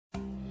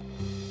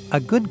A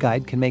good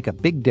guide can make a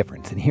big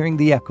difference in hearing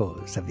the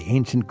echoes of the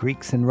ancient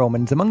Greeks and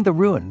Romans among the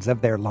ruins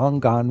of their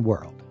long-gone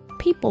world.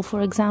 People,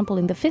 for example,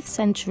 in the 5th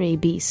century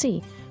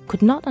BC,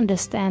 could not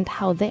understand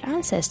how their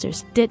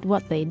ancestors did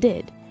what they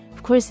did.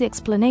 Of course, the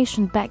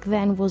explanation back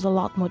then was a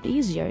lot more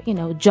easier.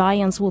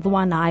 Giants with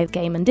one eye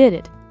came and did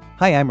it.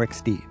 Hi, I'm Rick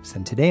Steves,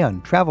 and today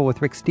on Travel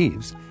with Rick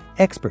Steves,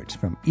 experts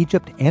from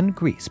Egypt and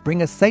Greece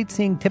bring us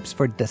sightseeing tips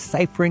for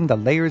deciphering the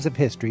layers of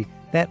history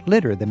that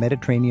litter the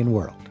Mediterranean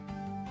world.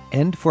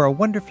 And for a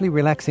wonderfully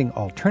relaxing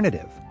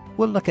alternative,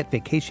 we'll look at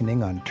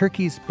vacationing on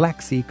Turkey's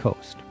Black Sea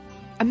coast.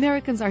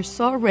 Americans are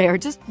so rare.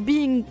 Just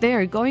being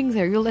there, going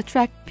there, you'll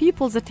attract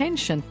people's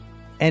attention.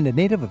 And a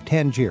native of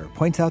Tangier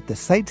points out the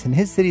sights in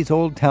his city's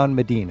old town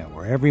Medina,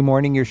 where every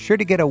morning you're sure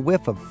to get a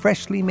whiff of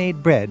freshly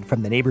made bread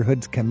from the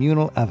neighborhood's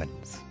communal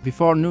ovens.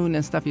 Before noon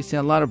and stuff, you see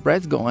a lot of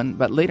breads going,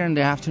 but later in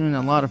the afternoon,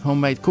 a lot of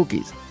homemade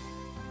cookies.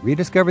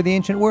 Rediscover the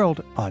ancient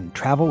world on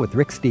Travel with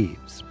Rick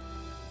Steves.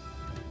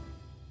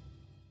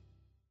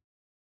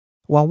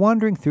 While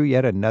wandering through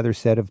yet another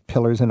set of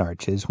pillars and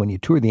arches when you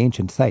tour the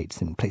ancient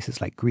sites in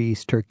places like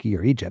Greece, Turkey,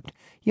 or Egypt,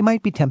 you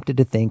might be tempted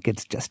to think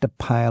it's just a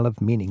pile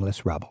of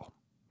meaningless rubble.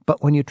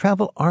 But when you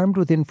travel armed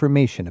with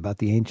information about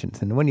the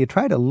ancients, and when you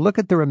try to look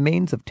at the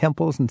remains of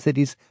temples and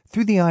cities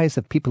through the eyes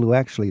of people who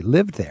actually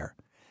lived there,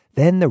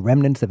 then the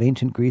remnants of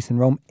ancient Greece and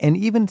Rome, and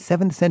even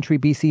 7th century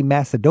BC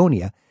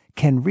Macedonia,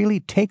 can really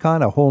take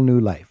on a whole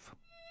new life.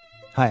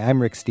 Hi,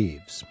 I'm Rick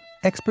Steves.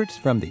 Experts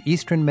from the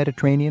Eastern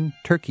Mediterranean,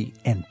 Turkey,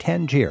 and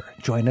Tangier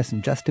join us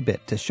in just a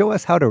bit to show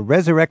us how to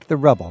resurrect the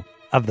rubble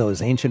of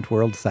those ancient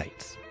world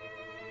sites.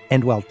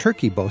 And while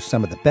Turkey boasts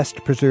some of the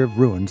best preserved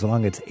ruins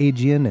along its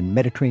Aegean and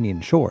Mediterranean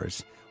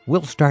shores,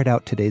 we'll start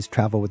out today's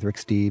Travel with Rick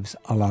Steves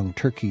along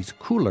Turkey's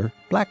cooler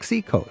Black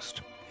Sea coast.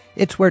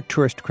 It's where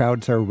tourist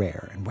crowds are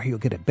rare and where you'll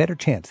get a better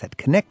chance at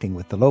connecting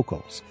with the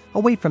locals,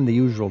 away from the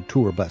usual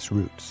tour bus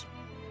routes.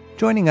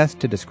 Joining us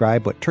to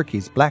describe what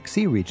Turkey's Black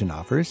Sea region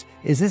offers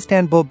is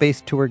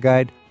Istanbul-based tour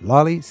guide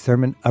Lale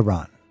Serman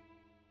Aran.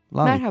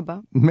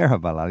 Merhaba.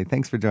 Merhaba, Lale.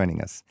 Thanks for joining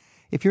us.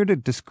 If you were to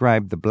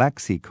describe the Black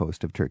Sea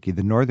coast of Turkey,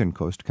 the northern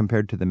coast,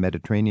 compared to the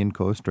Mediterranean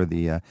coast or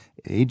the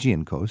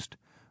Aegean coast,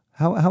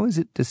 how is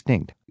it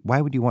distinct?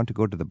 Why would you want to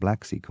go to the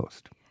Black Sea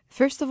coast?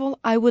 First of all,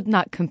 I would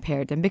not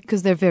compare them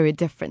because they're very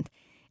different.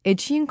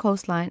 Aegean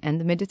coastline and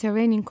the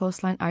Mediterranean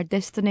coastline are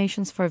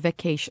destinations for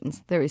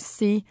vacations. There is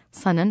sea,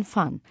 sun, and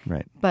fun.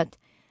 Right. But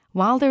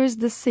while there is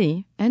the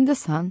sea and the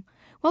sun,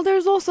 well, there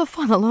is also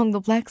fun along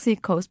the Black Sea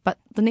coast, but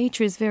the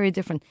nature is very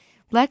different.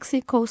 Black Sea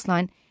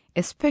coastline,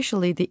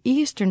 especially the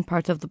eastern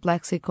part of the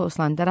Black Sea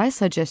coastline that I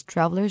suggest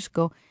travelers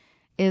go,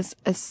 is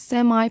a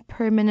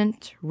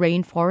semi-permanent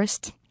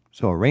rainforest.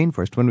 So a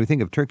rainforest, when we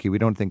think of Turkey, we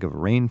don't think of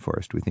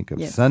rainforest, we think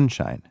of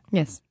sunshine.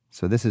 Yes.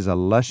 So this is a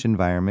lush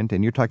environment,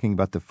 and you're talking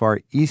about the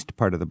far east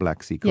part of the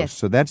Black Sea coast. Yes.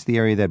 So that's the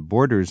area that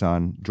borders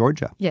on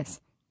Georgia. Yes.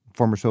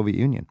 Former Soviet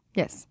Union.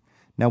 Yes.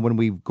 Now, when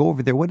we go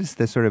over there, what is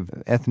the sort of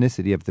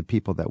ethnicity of the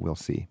people that we'll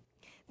see?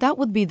 That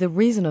would be the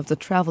reason of the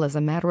travel. As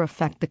a matter of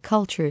fact, the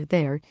culture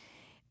there.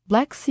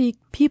 Black Sea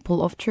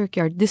people of Turkey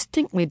are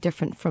distinctly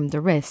different from the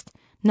rest,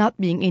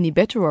 not being any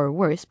better or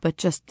worse, but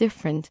just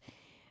different.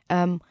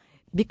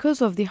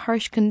 Because of the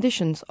harsh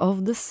conditions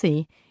of the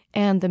sea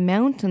and the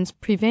mountains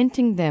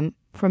preventing them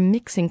from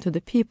mixing to the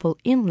people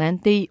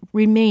inland, they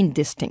remain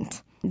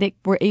distinct. They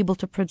were able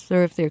to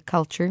preserve their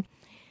culture.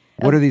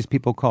 What are these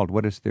people called?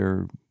 What is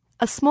their...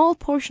 A small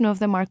portion of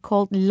them are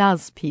called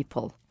Laz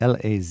people.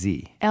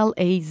 L-A-Z.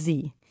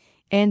 L-A-Z.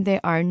 And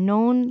they are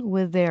known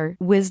with their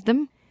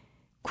wisdom,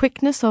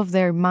 quickness of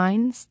their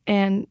minds,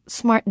 and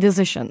smart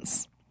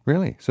decisions.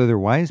 Really? So they're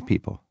wise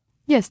people?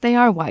 Yes, they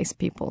are wise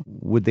people.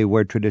 Would they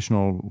wear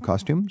traditional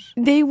costumes?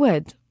 They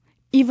would.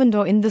 Even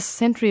though in this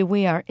century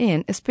we are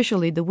in,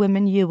 especially the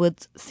women, you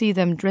would see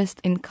them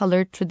dressed in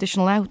colored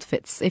traditional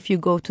outfits if you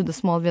go to the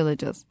small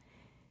villages.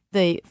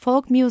 The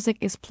folk music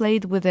is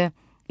played with an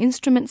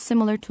instrument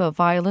similar to a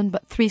violin,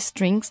 but 3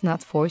 strings,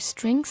 not 4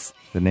 strings.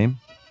 The name?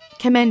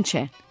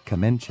 Kemençe.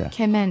 Kemençe.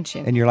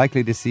 Kemençe. And you're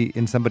likely to see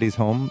in somebody's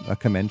home a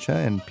kemençe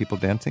and people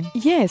dancing?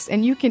 Yes,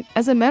 and you can,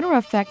 as a matter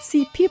of fact,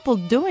 see people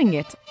doing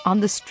it on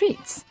the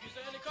streets.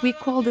 We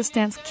call this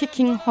dance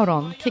kicking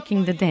horon,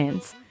 kicking the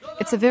dance.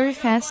 It's a very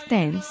fast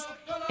dance,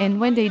 and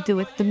when they do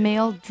it, the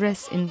male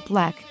dress in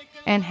black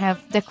and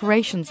have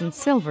decorations in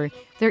silver.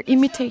 They're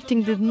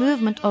imitating the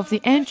movement of the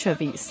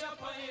anchovies.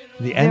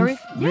 Really?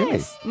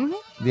 Yes.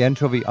 Mm-hmm. The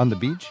anchovy on the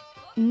beach?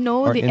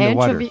 No, or the in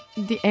anchovy.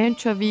 The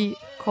anchovy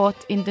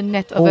caught in the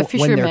net of a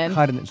fisherman. When they're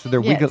caught in, so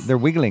they're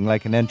wiggling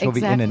like an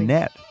anchovy in a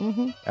net.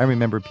 Mm-hmm. I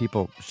remember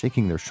people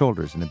shaking their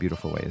shoulders in a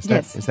beautiful way. Is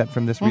that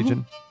from this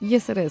region?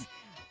 Yes, it is.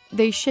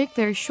 They shake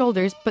their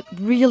shoulders, but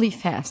really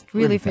fast,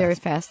 really very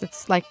fast.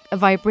 It's like a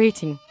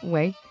vibrating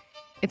way.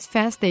 It's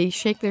fast. They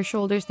shake their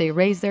shoulders, they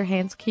raise their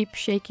hands, keep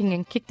shaking,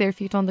 and kick their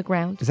feet on the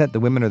ground. Is that the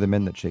women or the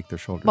men that shake their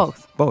shoulders?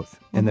 Both.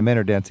 Mm-hmm. And the men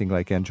are dancing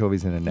like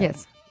anchovies in a net?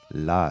 Yes.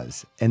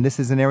 Laz. And this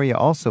is an area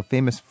also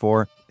famous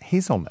for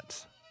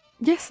hazelnuts.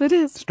 Yes, it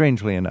is.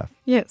 Strangely enough.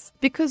 Yes,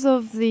 because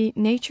of the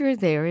nature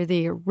there,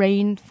 the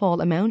rainfall,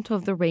 amount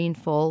of the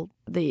rainfall,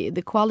 the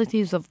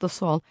qualities of the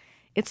soil,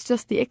 it's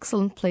just the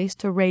excellent place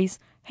to raise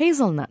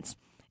hazelnuts.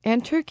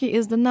 And Turkey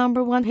is the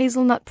number one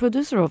hazelnut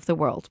producer of the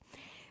world.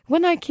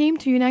 When I came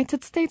to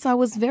United States, I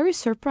was very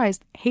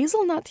surprised.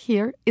 Hazelnut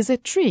here is a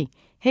tree.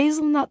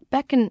 Hazelnut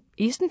back in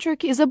Eastern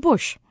Turkey is a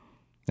bush.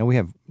 Now, we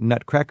have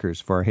nutcrackers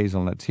for our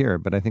hazelnuts here,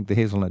 but I think the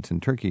hazelnuts in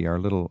Turkey are a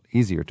little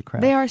easier to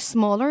crack. They are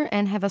smaller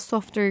and have a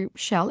softer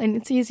shell, and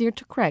it's easier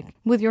to crack.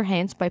 With your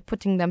hands, by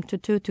putting them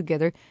two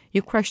together,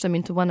 you crush them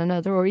into one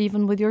another, or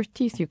even with your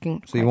teeth you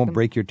can So you won't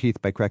break your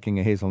teeth by cracking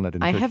a hazelnut in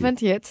Turkey? I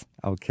haven't yet.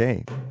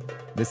 Okay.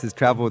 This is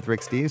Travel with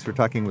Rick Steves. We're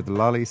talking with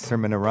Lale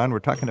Sirminaran. We're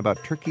talking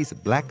about Turkey's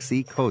Black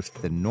Sea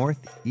coast, the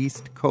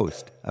northeast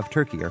coast of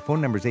Turkey. Our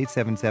phone number is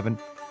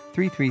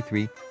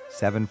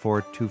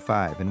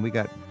 877-333-7425. And we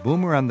got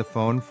Boomer on the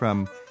phone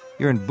from,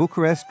 you're in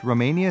Bucharest,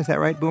 Romania. Is that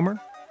right, Boomer?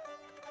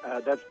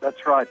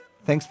 That's right.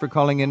 Thanks for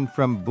calling in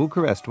from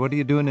Bucharest. What are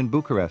you doing in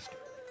Bucharest?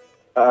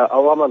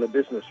 I'm on a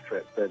business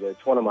trip, but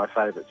it's one of my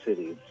favorite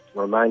cities.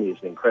 Romania is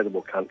an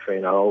incredible country,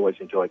 and I always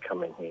enjoy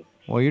coming here.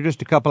 Well, you're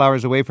just a couple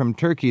hours away from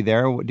Turkey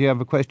there. Do you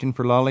have a question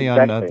for Lale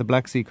Exactly. on the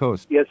Black Sea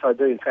coast? Yes, I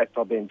do. In fact,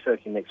 I'll be in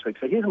Turkey next week.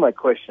 So here's my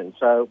question.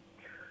 So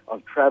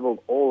I've traveled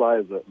all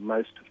over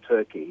most of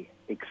Turkey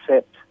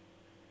except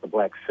the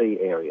Black Sea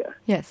area.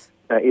 Yes.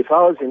 Now, if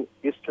I was in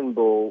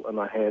Istanbul and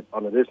I had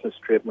on a business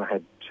trip and I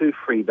had 2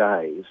 free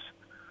days,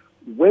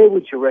 where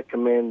would you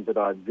recommend that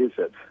I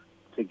visit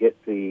to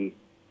get the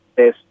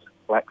best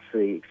Black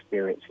Sea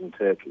experience in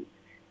Turkey?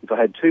 If I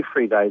had 2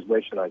 free days,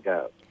 where should I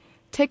go?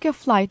 Take a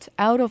flight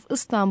out of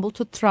Istanbul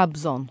to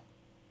Trabzon.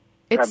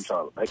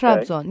 Trabzon, okay.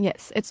 Trabzon,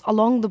 yes. It's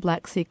along the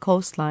Black Sea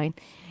coastline,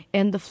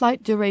 and the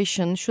flight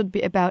duration should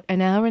be about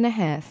an hour and a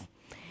half.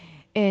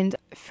 And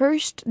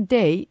first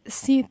day,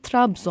 see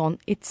Trabzon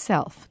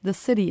itself, the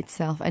city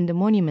itself, and the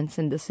monuments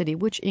in the city,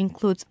 which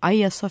includes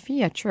Hagia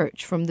Sophia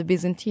Church from the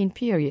Byzantine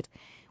period,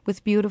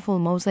 with beautiful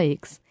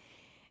mosaics.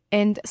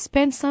 And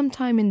spend some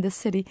time in the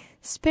city,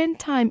 spend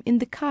time in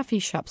the coffee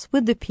shops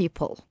with the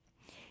people.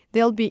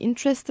 They'll be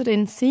interested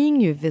in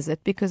seeing you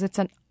visit because it's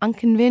an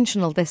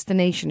unconventional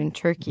destination in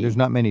Turkey. There's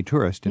not many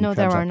tourists in Trabzon. No,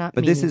 there are not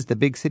But many. this is the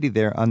big city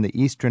there on the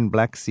eastern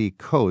Black Sea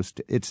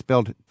coast. It's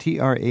spelled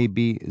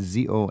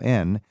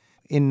Trabzon.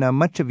 In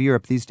much of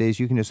Europe these days,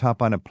 you can just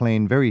hop on a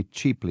plane very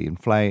cheaply and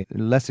fly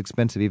less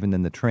expensive even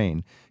than the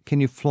train.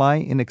 Can you fly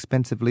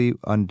inexpensively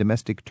on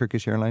domestic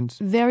Turkish Airlines?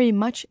 Very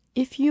much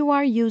if you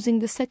are using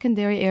the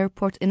secondary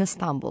airport in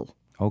Istanbul.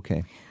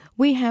 Okay.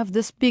 We have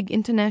this big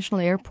international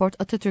airport,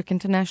 Atatürk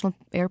International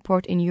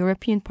Airport, in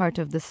European part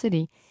of the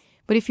city.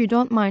 But if you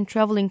don't mind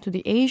traveling to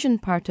the Asian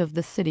part of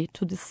the city,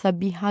 to the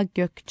Sabiha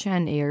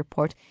Gökçen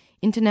Airport,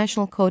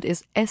 international code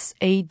is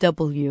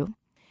SAW.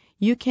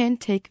 You can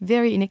take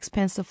very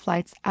inexpensive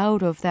flights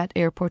out of that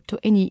airport to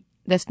any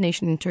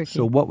destination in Turkey.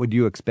 So what would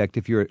you expect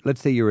if let's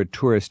say you're a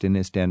tourist in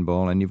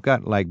Istanbul and you've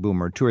got, like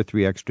Boomer, 2 or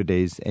 3 extra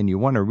days and you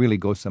want to really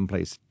go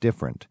someplace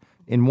different.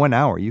 In 1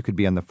 hour, you could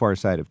be on the far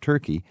side of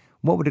Turkey.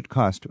 What would it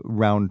cost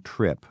round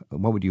trip?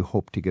 What would you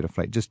hope to get a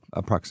flight, just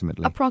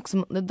approximately?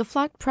 Approximately. The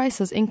flight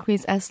prices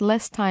increase as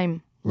less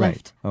time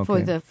left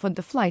for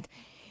the flight.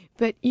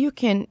 But you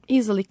can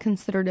easily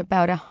consider it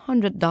about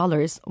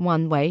 $100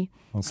 one way.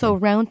 Okay. So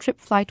round-trip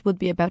flight would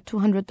be about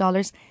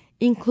 $200,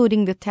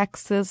 including the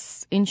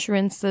taxes,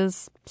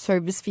 insurances,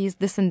 service fees,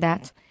 this and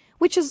that,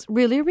 which is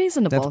really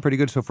reasonable. That's pretty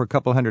good. So for a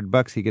couple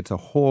 $100, he gets a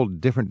whole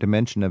different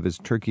dimension of his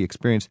Turkey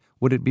experience.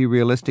 Would it be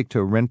realistic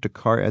to rent a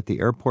car at the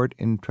airport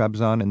in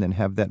Trabzon and then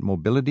have that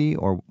mobility,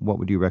 or what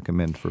would you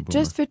recommend for Boomer?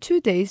 Just for 2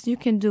 days, you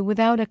can do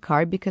without a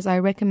car, because I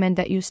recommend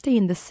that you stay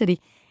in the city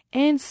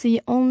and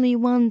see only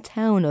one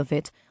town of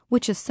it,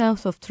 which is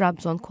south of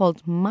Trabzon,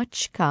 called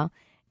Maçka,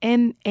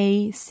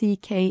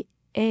 Macka,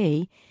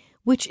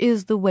 which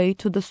is the way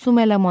to the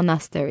Sumela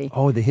Monastery.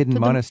 Oh, the hidden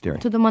monastery.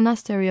 To the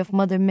monastery of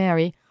Mother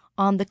Mary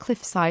on the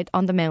cliffside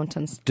on the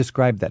mountains.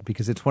 Describe that,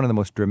 because it's one of the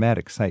most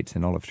dramatic sights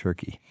in all of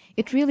Turkey.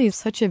 It really is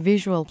such a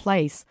visual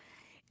place.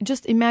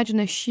 Just imagine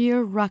a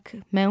sheer rock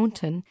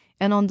mountain,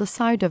 and on the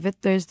side of it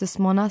there's this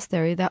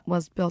monastery that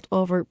was built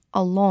over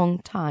a long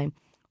time,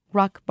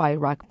 rock by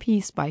rock,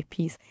 piece by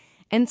piece.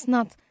 And it's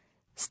not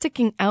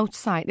sticking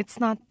outside, it's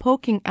not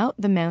poking out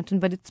the mountain,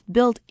 but it's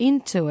built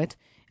into it,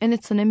 and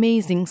it's an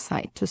amazing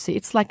sight to see.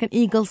 It's like an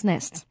eagle's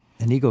nest.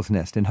 An eagle's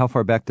nest. And how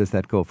far back does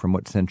that go? From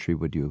what century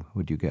would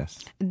you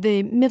guess?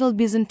 The Middle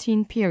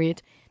Byzantine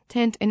period,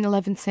 10th and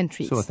 11th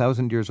centuries. So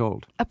 1,000 years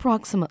old.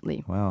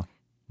 Approximately. Wow.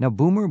 Now,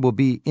 Boomer will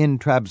be in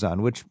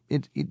Trabzon, which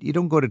you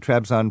don't go to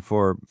Trabzon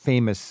for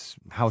famous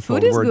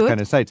household word good.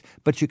 kind of sites,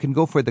 but you can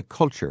go for the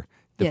culture,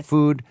 the Yes.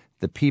 food,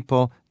 the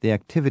people, the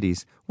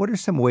activities. What are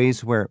some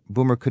ways where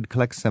Boomer could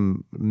collect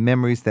some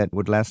memories that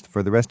would last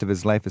for the rest of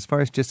his life as far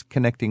as just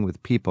connecting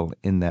with people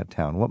in that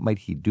town? What might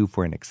he do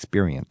for an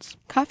experience?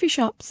 Coffee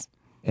shops.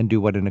 And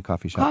do what in a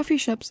coffee shop? Coffee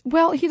shops.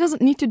 Well, he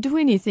doesn't need to do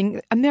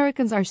anything.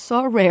 Americans are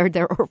so rare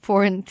there, or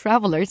foreign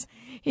travelers.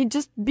 He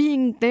just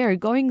being there,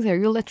 going there,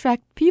 you'll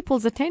attract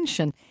people's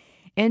attention.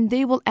 And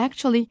they will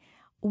actually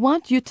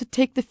want you to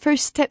take the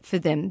first step for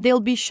them. They'll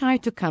be shy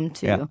to come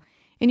to you.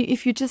 And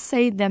if you just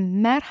say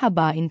them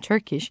merhaba in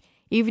Turkish,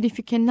 even if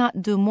you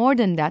cannot do more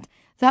than that,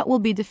 that will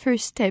be the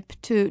first step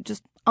to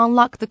just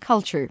unlock the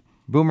culture.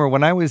 Boomer,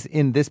 when I was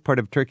in this part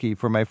of Turkey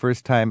for my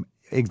first time,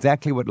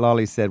 exactly what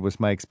Lolly said was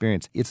my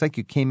experience. It's like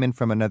you came in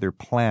from another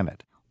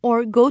planet.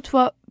 Or go to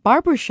a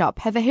barber shop,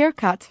 have a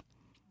haircut.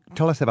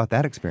 Tell us about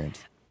that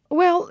experience.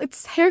 Well,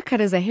 it's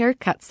haircut as a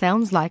haircut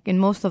sounds like in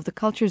most of the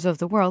cultures of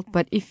the world,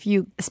 but if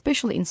you,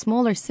 especially in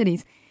smaller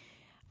cities,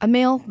 a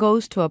male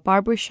goes to a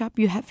barber shop,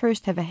 you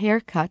first have a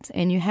haircut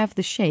and you have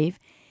the shave,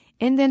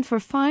 and then for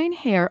fine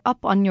hair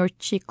up on your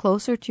cheek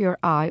closer to your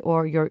eye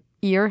or your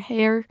ear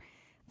hair,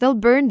 they'll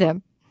burn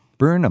them.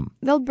 Burn them?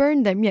 They'll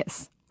burn them,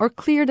 yes, or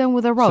clear them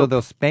with a rope. So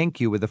they'll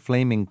spank you with a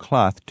flaming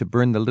cloth to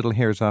burn the little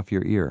hairs off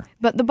your ear.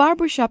 But the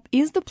barber shop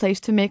is the place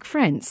to make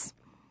friends.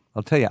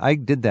 I'll tell you, I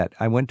did that.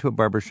 I went to a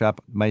barber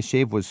shop. My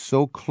shave was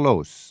so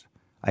close,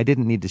 I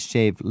didn't need to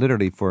shave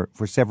literally for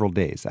several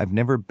days. I've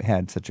never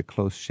had such a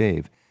close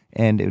shave,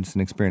 and it was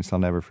an experience I'll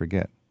never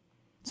forget.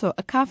 So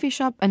a coffee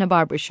shop and a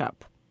barber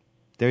shop.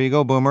 There you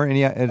go, Boomer.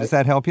 And does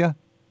that help you?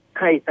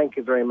 Hey, thank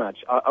you very much.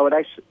 I would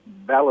actually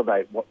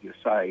validate what you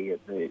say.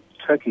 The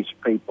Turkish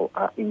people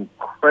are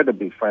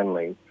incredibly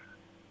friendly.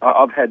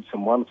 I've had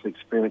some wonderful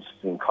experiences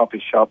in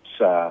coffee shops.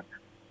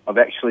 I've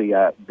actually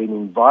been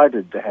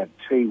invited to have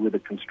tea with a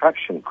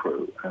construction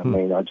crew. I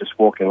mean, I just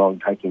walking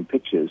along taking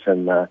pictures,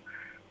 and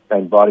they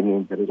invited me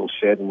into a little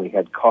shed, and we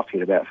had coffee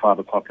at about 5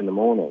 o'clock in the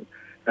morning.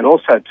 And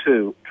also,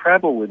 too,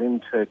 travel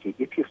within Turkey,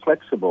 if you're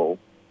flexible,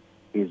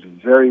 is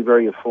very,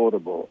 very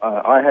affordable.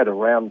 I had a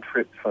round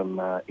trip from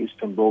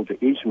Istanbul to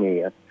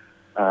Izmir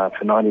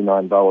for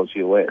 $99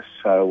 US.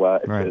 So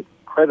it's an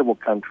incredible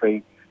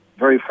country,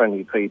 very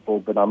friendly people,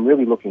 but I'm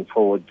really looking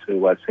forward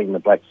to seeing the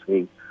Black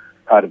Sea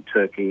part of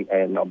Turkey,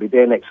 and I'll be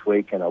there next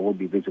week, and I will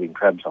be visiting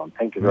Trabzon.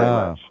 Thank you very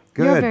much.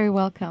 Good. You're very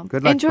welcome.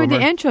 Good luck, Enjoy Boomer.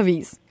 the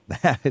anchovies.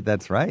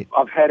 That's right.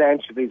 I've had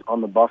anchovies on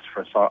the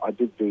Bosphorus. I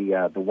did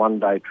the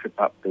one-day trip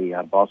up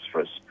the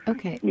Bosphorus.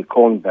 Okay. And you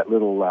call in that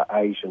little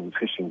Asian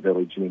fishing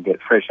village, and you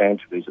get fresh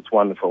anchovies. It's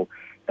wonderful.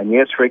 And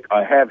yes, Rick,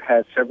 I have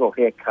had several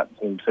haircuts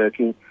in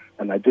Turkey,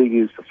 and they do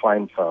use the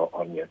flamethrower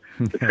on you.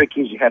 The trick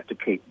is you have to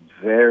keep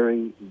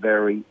very,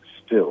 very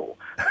still.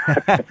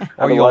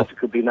 Otherwise, it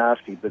could be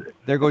nasty. But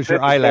there goes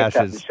your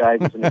eyelashes.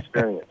 Shave is an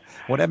experience.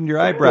 What happened to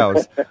your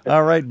eyebrows?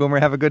 All right, Boomer,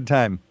 have a good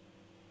time.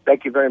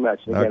 Thank you very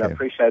much. And again, Okay. I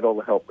appreciate all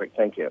the help, Rick.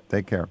 Thank you.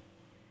 Take care.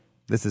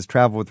 This is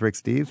Travel with Rick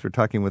Steves. We're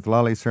talking with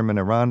Lolly Sermon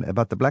Iran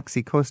about the Black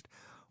Sea coast.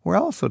 We're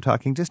also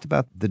talking just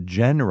about the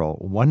general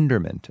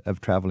wonderment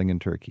of traveling in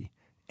Turkey.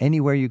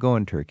 Anywhere you go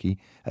in Turkey,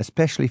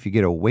 especially if you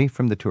get away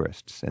from the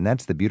tourists, and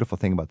that's the beautiful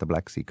thing about the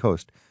Black Sea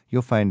coast,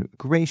 you'll find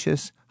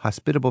gracious,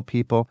 hospitable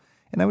people.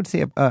 And I would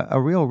say a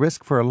real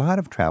risk for a lot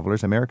of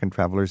travelers, American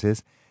travelers,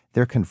 is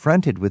they're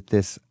confronted with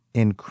this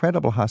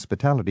incredible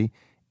hospitality,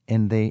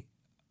 and they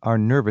are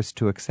nervous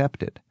to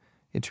accept it.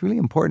 It's really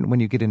important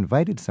when you get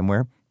invited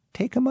somewhere,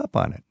 take them up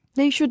on it.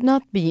 They should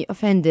not be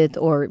offended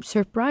or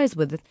surprised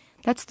with it.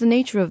 That's the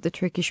nature of the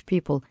Turkish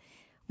people.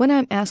 When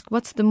I'm asked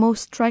what's the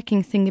most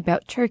striking thing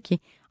about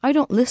Turkey, I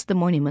don't list the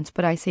monuments,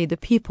 but I say the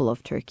people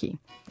of Turkey.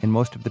 And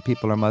most of the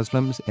people are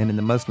Muslims, and in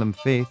the Muslim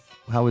faith,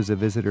 how is a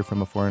visitor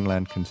from a foreign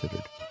land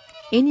considered?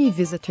 Any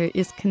visitor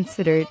is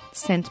considered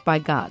sent by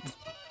God.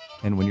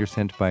 And when you're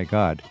sent by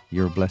God,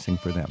 you're a blessing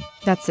for them.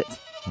 That's it.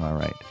 All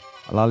right.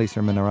 Lolly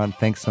Sermon Iran,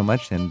 thanks so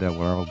much, and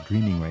we're all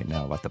dreaming right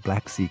now about the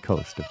Black Sea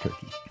coast of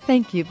Turkey.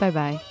 Thank you.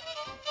 Bye-bye.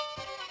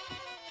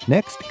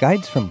 Next,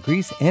 guides from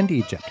Greece and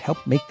Egypt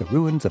help make the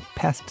ruins of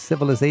past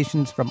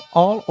civilizations from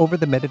all over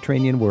the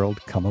Mediterranean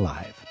world come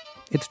alive.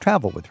 It's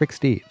Travel with Rick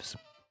Steves.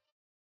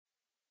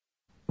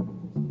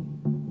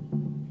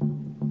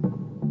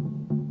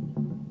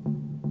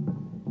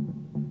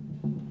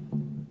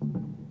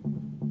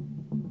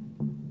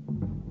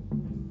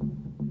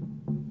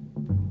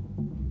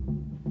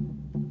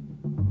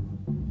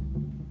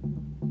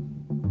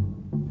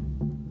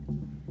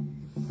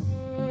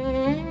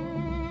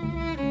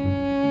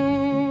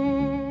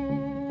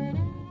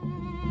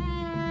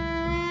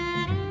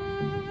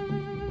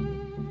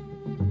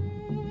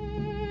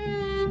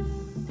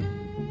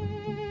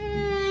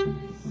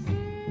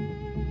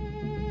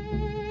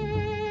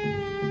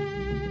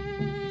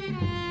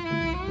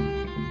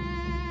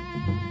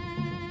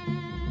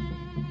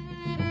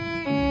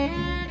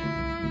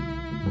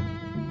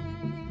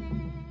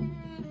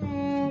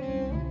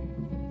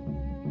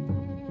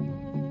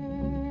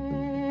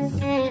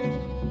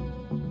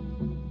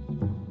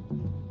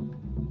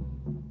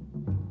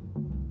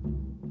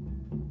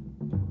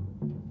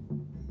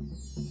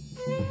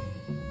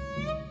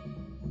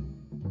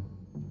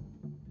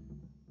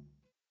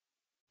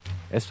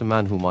 اسم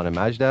من هومان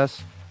مجد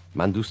است.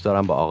 من دوست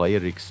دارم با آقای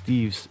ریک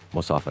استیوز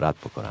مسافرت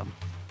بکنم.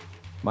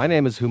 My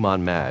name is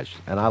Human Majd,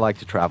 and I like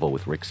to travel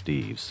with Rick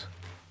Steves.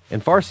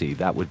 In Farsi,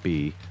 that would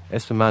be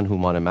اسم من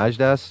هومان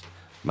مجد است.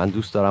 من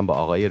دوست دارم با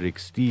آقای ریک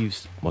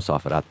استیوز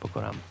مسافرت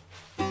بکنم.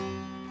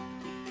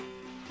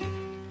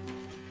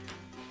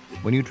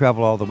 When you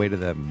travel all the way to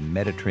the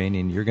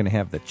Mediterranean, you're going to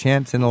have the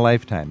chance in a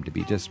lifetime to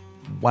be just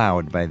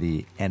wowed by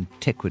the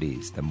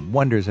antiquities, the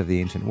wonders of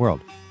the ancient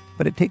world.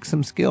 But it takes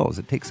some skills,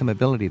 it takes some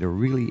ability to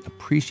really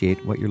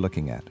appreciate what you're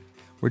looking at.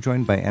 We're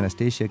joined by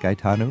Anastasia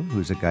Gaetanou,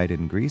 who's a guide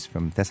in Greece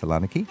from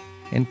Thessaloniki,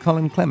 and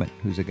Cullen Clement,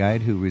 who's a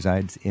guide who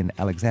resides in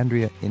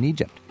Alexandria in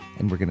Egypt.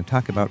 And we're going to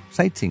talk about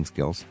sightseeing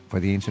skills for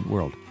the ancient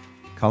world.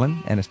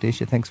 Cullen,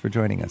 Anastasia, thanks for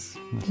joining us.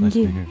 It's nice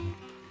to be here.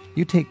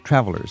 You take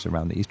travelers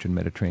around the Eastern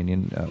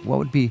Mediterranean. What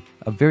would be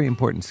a very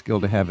important skill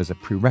to have as a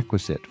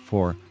prerequisite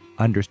for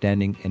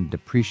understanding and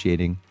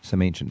appreciating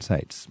some ancient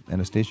sites?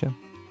 Anastasia?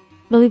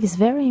 I believe it's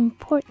very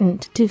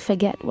important to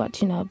forget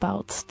what you know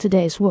about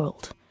today's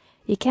world.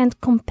 You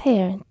can't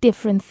compare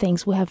different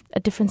things. We have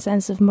a different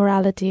sense of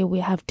morality.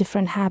 We have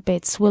different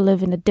habits. We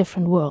live in a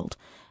different world.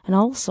 And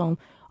also,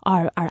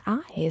 our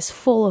eye is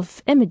full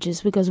of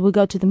images because we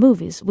go to the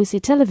movies, we see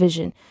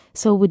television,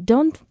 so we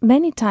don't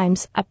many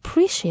times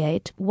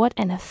appreciate what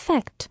an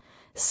effect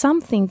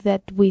something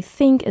that we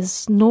think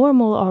is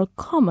normal or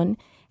common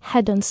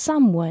had on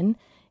someone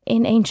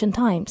in ancient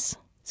times.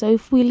 So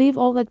if we leave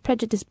all that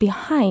prejudice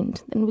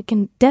behind, then we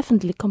can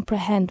definitely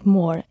comprehend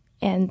more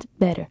and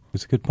better.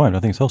 It's a good point. I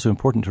think it's also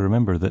important to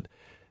remember that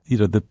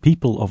the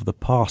people of the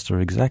past are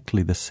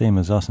exactly the same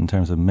as us in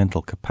terms of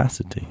mental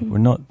capacity. Mm-hmm.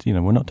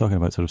 We're not talking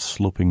about sort of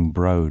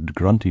sloping-browed,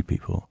 grunty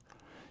people.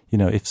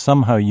 If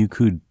somehow you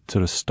could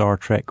sort of Star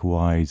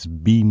Trek-wise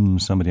beam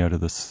somebody out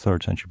of the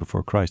 3rd century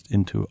before Christ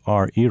into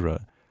our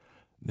era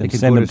and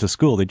send them to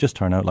school, they just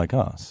turn out like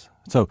us.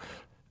 So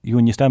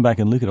when you stand back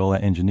and look at all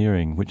that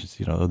engineering, which is,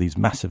 these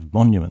massive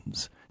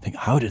monuments, think,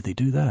 how did they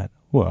do that?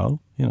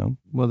 Well,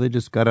 Well, they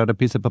just got out a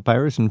piece of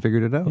papyrus and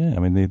figured it out. Yeah, I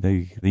mean,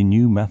 they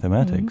knew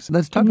mathematics. Mm-hmm.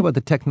 Let's talk about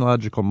the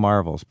technological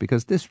marvels,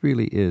 because this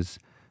really is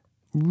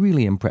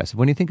really impressive.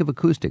 When you think of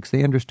acoustics,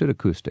 they understood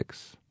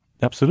acoustics.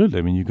 Absolutely.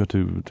 I mean, you go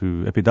to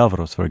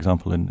Epidavros, for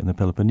example, in the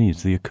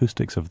Peloponnese, the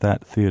acoustics of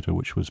that theatre,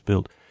 which was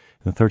built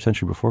in the 3rd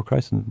century before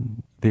Christ,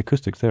 and the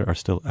acoustics there are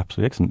still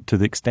absolutely excellent, to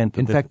the extent that...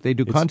 In fact, they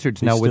do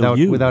concerts now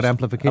without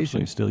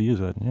amplification. Absolutely, still use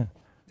that, yeah.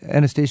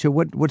 Anastasia,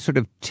 what sort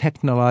of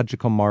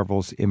technological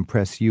marvels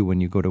impress you when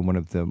you go to one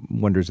of the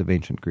wonders of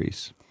ancient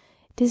Greece?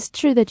 It is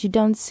true that you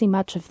don't see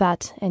much of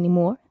that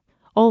anymore,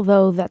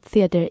 although that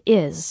theater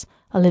is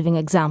a living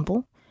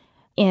example.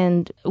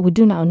 And we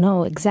do now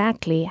know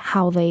exactly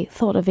how they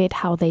thought of it,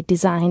 how they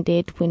designed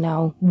it. We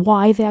know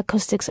why the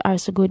acoustics are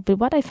so good. But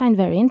what I find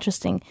very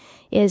interesting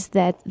is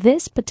that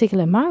this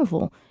particular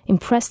marvel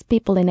impressed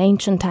people in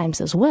ancient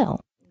times as well.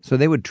 So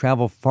they would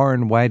travel far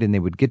and wide and they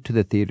would get to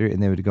the theater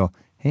and they would go,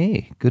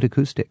 hey, good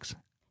acoustics.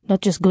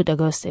 Not just good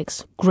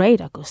acoustics, great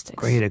acoustics.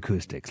 Great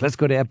acoustics. Let's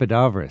go to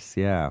Epidavros,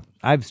 yeah.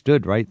 I've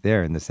stood right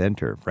there in the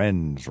center.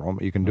 Friends,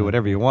 you can do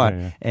whatever you want.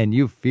 Yeah. And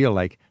you feel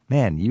like,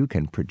 man, you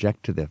can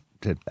project to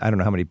I don't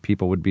know how many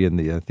people would be in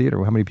the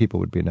theater. How many people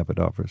would be in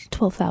Epidavros?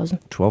 12,000.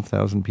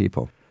 12,000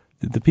 people.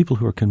 The people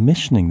who were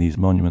commissioning these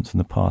monuments in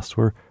the past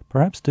were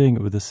perhaps doing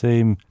it for the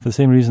same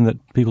reason that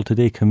people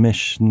today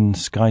commission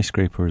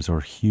skyscrapers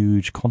or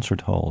huge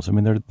concert halls. I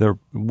mean, they're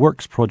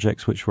works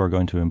projects which we're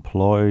going to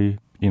employ,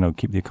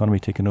 keep the economy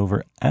taken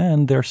over,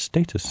 and they're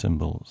status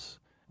symbols.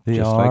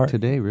 Like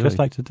today, really. Just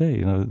like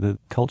today. The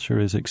culture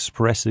is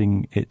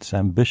expressing its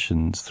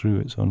ambitions through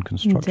its own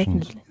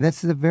constructions. Definitely.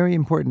 That's a very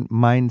important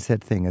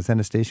mindset thing, as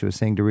Anastasia was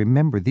saying, to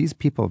remember these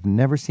people have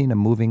never seen a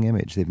moving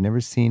image. They've never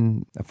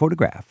seen a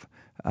photograph.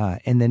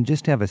 And then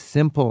just to have a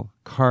simple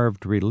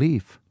carved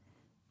relief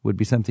would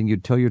be something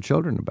you'd tell your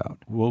children about.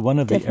 Well, one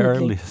of the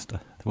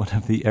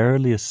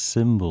earliest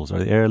symbols or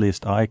the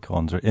earliest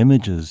icons or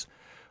images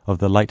of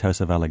the Lighthouse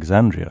of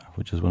Alexandria,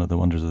 which is one of the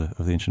wonders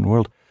of the ancient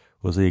world,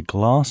 was a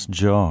glass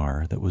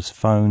jar that was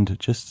found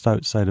just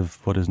outside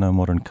of what is now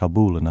modern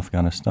Kabul in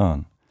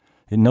Afghanistan.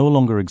 It no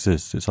longer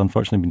exists. It's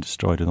unfortunately been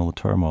destroyed in all the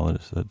turmoil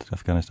that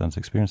Afghanistan's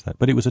experienced that.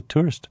 But it was a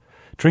tourist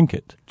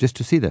trinket. Just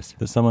to see this?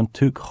 That someone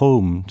took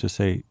home to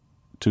say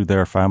to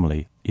their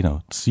family,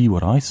 see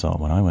what I saw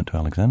when I went to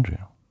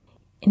Alexandria.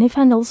 And I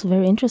find also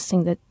very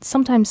interesting that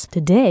sometimes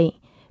today,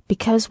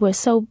 because we're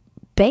so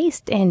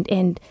based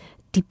and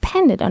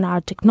dependent on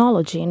our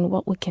technology and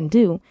what we can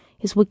do,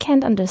 is we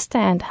can't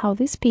understand how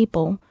these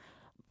people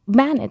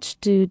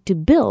managed to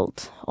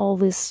build all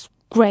these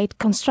great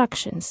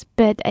constructions.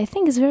 But I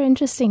think it's very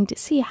interesting to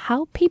see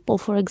how people,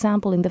 for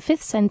example, in the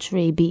 5th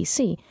century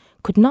BC,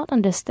 could not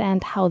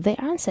understand how their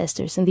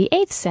ancestors in the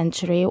 8th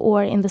century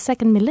or in the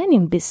 2nd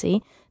millennium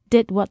BC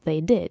did what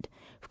they did.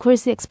 Of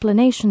course, the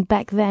explanation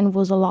back then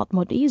was a lot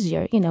more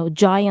easier.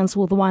 Giants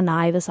with one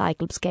eye, the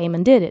Cyclops came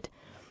and did it.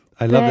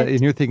 I love that.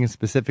 And you're thinking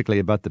specifically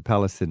about the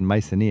palace in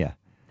Mycenae.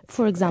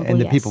 For example, and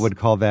the people would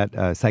call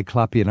that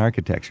Cyclopean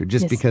architecture,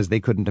 just because they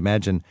couldn't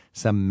imagine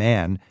some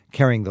man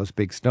carrying those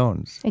big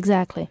stones.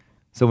 Exactly.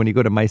 So when you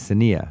go to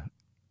Mycenae,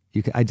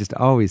 I just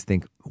always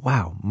think,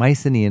 wow,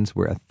 Mycenaeans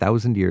were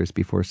 1,000 years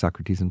before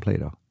Socrates and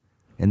Plato.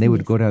 And they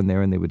would go down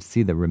there and they would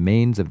see the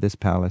remains of this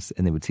palace,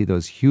 and they would see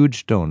those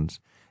huge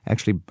stones,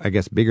 actually, I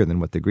guess, bigger than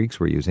what the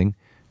Greeks were using,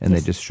 and they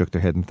just shook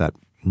their head and thought,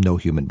 no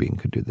human being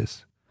could do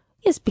this.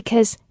 Yes,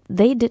 because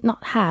they did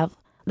not have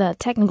the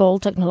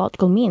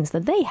technological means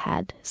that they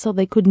had, so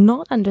they could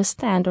not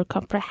understand or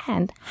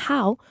comprehend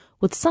how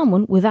would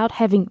someone, without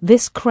having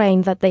this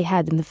crane that they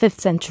had in the 5th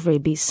century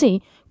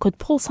BC, could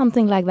pull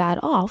something like that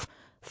off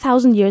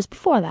 1,000 years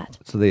before that.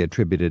 So they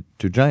attribute it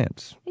to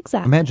giants.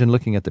 Exactly. Imagine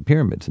looking at the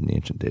pyramids in the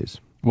ancient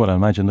days. Well, I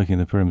imagine looking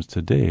at the pyramids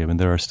today, I mean,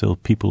 there are still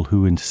people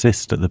who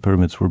insist that the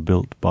pyramids were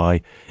built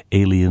by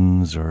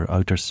aliens or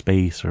outer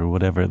space or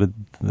whatever. But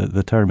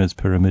the term is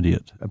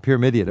pyramidiot. A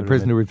pyramidiot, a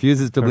person who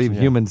refuses to believe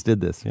humans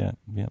did this. Yeah,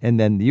 yeah. And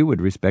then you would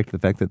respect the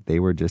fact that they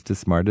were just as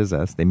smart as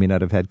us. They may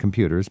not have had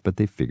computers, but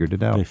they figured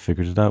it out. They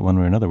figured it out one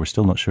way or another. We're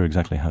still not sure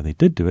exactly how they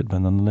did do it, but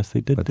nonetheless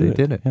they did do it. But they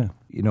did it. Yeah.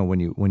 You know,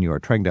 when you are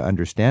trying to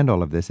understand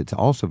all of this, it's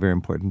also very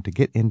important to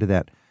get into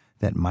that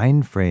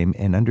mind frame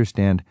and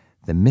understand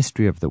the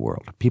mystery of the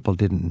world. People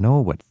didn't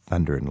know what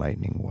thunder and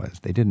lightning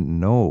was. They didn't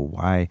know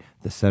why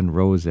the sun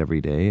rose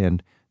every day,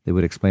 and they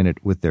would explain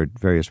it with their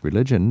various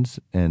religions.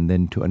 And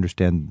then to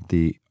understand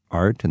the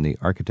art and the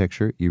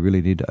architecture, you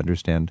really need to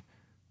understand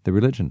the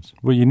religions.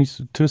 Well, you need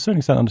to a certain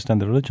extent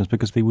understand the religions,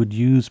 because they would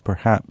use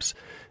perhaps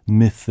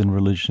myth and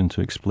religion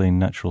to explain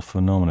natural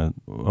phenomena,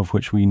 of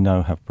which we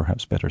now have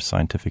perhaps better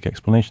scientific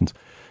explanations.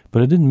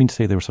 But I didn't mean to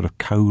say they were sort of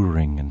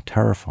cowering and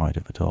terrified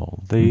of it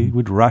all. They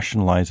would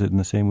rationalize it in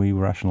the same way we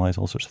rationalize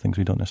all sorts of things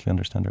we don't necessarily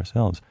understand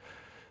ourselves.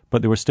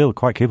 But they were still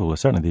quite capable.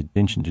 Certainly the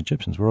ancient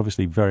Egyptians were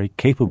obviously very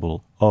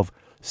capable of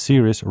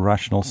serious,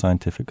 rational,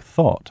 scientific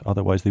thought.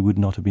 Otherwise they would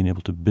not have been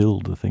able to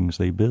build the things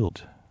they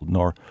built,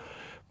 nor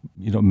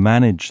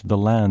manage the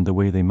land the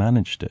way they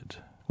managed it.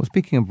 Well,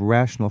 speaking of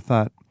rational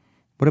thought,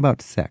 what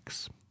about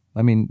sex?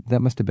 I mean,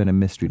 that must have been a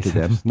mystery to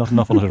them. There's not an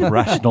awful lot of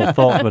rational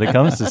thought when it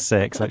comes to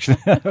sex, actually.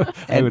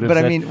 I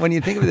mean, when you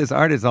think of this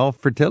art, it's all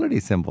fertility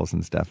symbols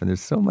and stuff, and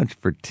there's so much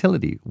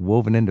fertility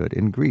woven into it.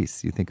 In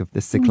Greece, you think of the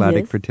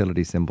Cycladic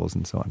fertility symbols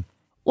and so on.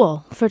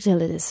 Well,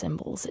 fertility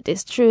symbols. It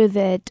is true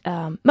that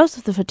most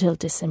of the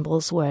fertility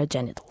symbols were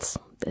genitals.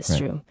 That's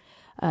true.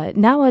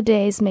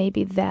 Nowadays,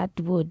 maybe that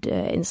would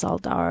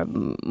insult our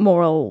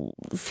moral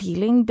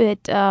feeling,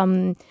 but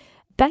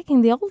back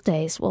in the old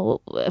days,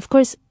 well, of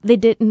course, they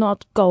did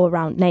not go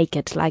around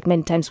naked. Like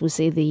many times we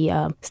see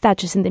the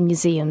statues in the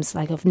museums,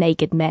 like of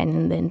naked men,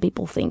 and then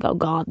people think, oh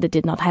God, they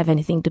did not have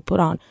anything to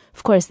put on.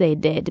 Of course they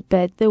did,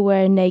 but there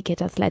were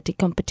naked athletic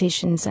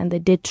competitions, and they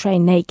did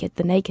train naked,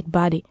 the naked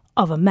body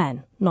of a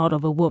man, not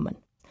of a woman.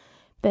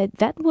 But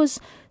that was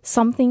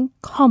something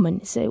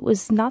common, so it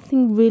was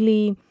nothing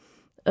really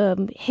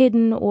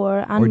hidden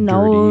or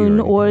unknown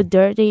or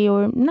dirty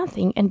or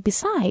nothing. And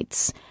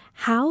besides,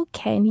 how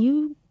can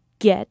you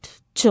get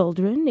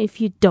children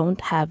if you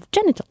don't have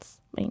genitals?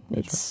 I mean,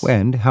 it's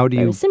and how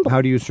do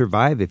simple. you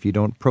survive if you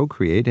don't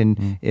procreate?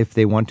 And if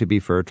they want to be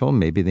fertile,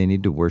 maybe they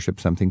need to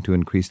worship something to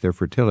increase their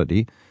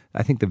fertility.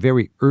 I think the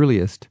very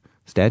earliest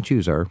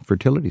statues are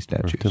fertility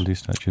statues. Fertility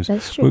statues.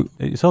 That's true. Well,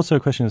 it's also a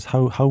question is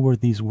how were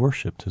these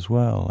worshipped as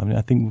well? I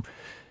mean,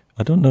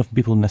 I don't know if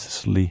people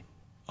necessarily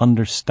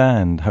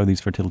understand how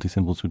these fertility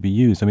symbols would be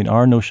used. I mean,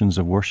 our notions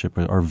of worship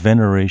are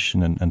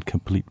veneration and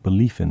complete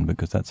belief in,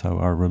 because that's how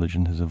our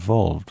religion has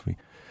evolved.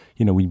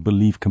 We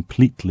believe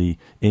completely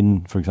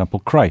in, for example,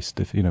 Christ,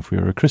 if we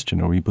are a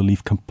Christian, or we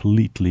believe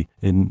completely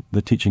in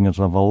the teachings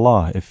of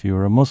Allah if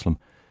you're a Muslim.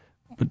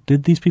 But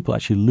did these people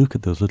actually look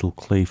at those little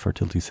clay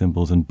fertility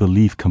symbols and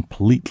believe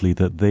completely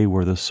that they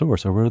were the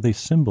source, or were they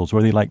symbols?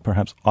 Were they like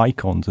perhaps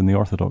icons in the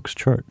Orthodox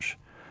Church?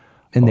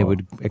 And they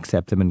would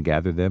accept them and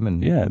gather them,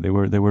 and they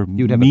were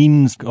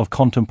means of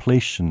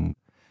contemplation.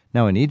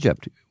 Now in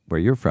Egypt, where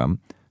you're from,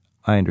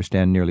 I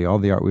understand nearly all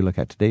the art we look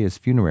at today is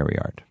funerary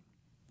art.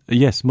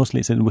 Yes,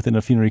 mostly it's within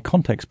a funerary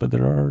context, but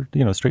there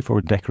are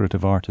straightforward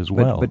decorative art as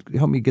well. But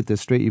help me get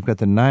this straight. You've got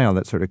the Nile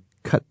that sort of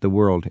cut the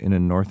world in a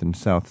north and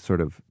south sort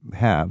of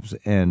halves,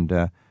 and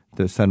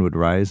the sun would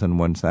rise on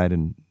one side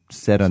and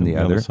set on the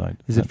other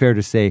side. Is it fair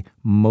to say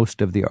most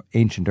of the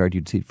ancient art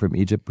you'd see from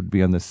Egypt would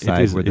be on the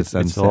side where the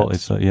sun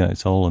sets?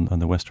 It's all on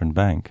the western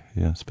bank,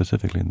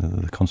 specifically in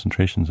the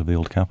concentrations of the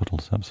old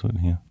capitals,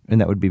 absolutely, yeah.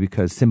 And that would be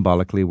because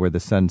symbolically where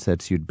the sun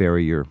sets, you'd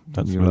bury your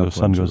That's your where the loved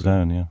sun ones. goes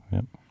down,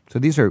 yeah. So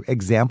these are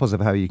examples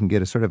of how you can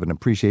get a sort of an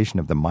appreciation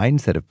of the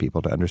mindset of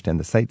people to understand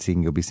the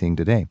sightseeing you'll be seeing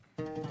today.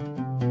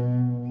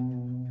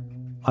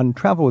 On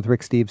Travel with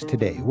Rick Steves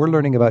today, we're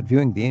learning about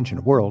viewing the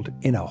ancient world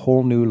in a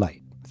whole new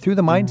light, through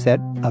the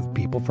mindset of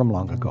people from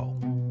long ago.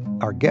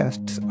 Our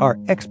guests are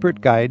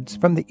expert guides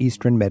from the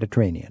Eastern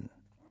Mediterranean.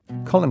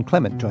 Cullen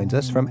Clement joins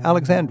us from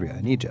Alexandria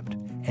in Egypt,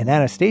 and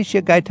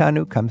Anastasia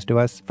Gaetanu comes to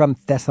us from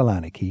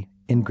Thessaloniki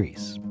in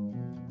Greece.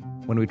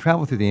 When we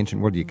travel through the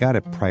ancient world, you got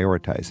to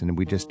prioritize, and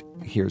we just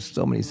hear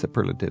so many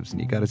superlatives,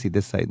 and you got to see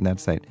this site and that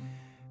site.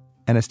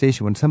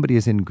 Anastasia, when somebody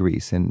is in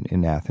Greece,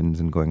 in Athens,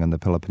 and going on the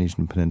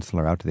Peloponnesian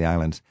Peninsula or out to the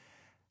islands,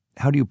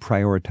 how do you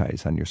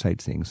prioritize on your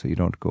sightseeing so you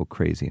don't go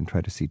crazy and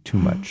try to see too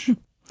much?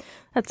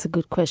 That's a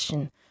good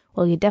question.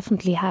 Well, you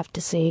definitely have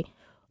to see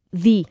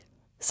the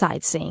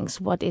sightseeings,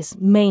 what is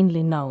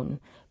mainly known.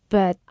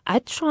 But I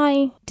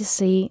try to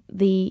see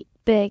the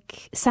big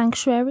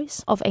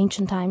sanctuaries of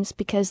ancient times,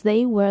 because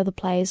they were the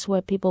place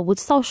where people would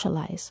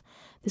socialize.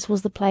 This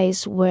was the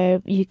place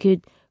where you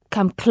could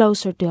come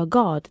closer to a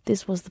god.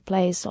 This was the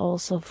place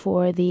also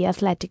for the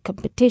athletic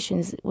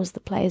competitions. It was the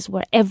place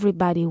where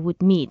everybody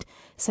would meet.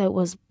 So it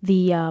was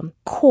the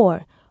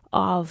core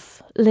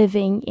of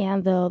living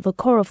and the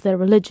core of their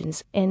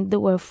religions. And there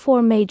were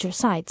 4 major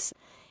sites.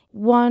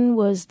 One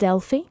was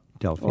Delphi.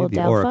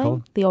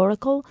 The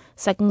Oracle.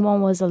 Second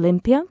one was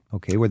Olympia.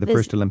 Okay, where the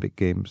first Olympic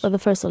Games. Where the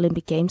first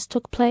Olympic Games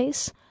took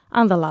place,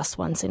 and the last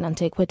ones in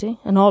antiquity,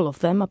 and all of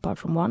them apart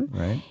from one.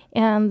 Right.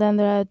 And then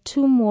there are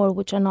 2 more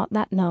which are not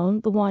that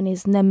known. The one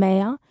is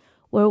Nemea,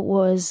 where it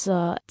was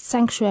a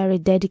sanctuary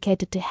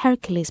dedicated to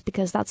Hercules,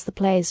 because that's the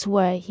place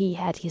where he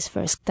had his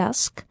first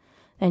tusk,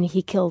 and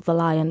he killed the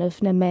lion of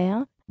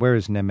Nemea. Where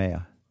is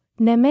Nemea?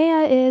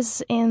 Nemea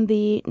is in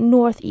the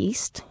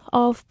northeast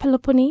of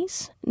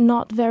Peloponnese,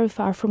 not very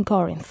far from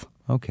Corinth.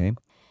 Okay.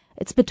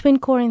 It's between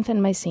Corinth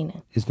and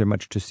Mycenae. Is there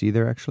much to see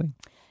there, actually?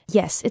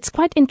 Yes, it's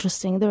quite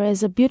interesting. There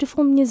is a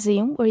beautiful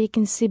museum where you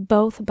can see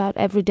both about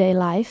everyday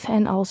life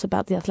and also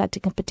about the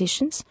athletic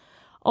competitions.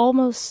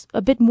 Almost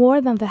a bit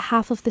more than the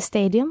half of the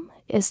stadium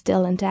is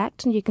still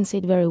intact, and you can see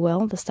it very well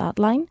on the start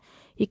line.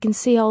 You can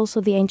see also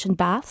the ancient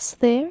baths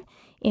there.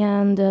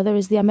 And there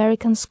is the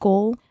American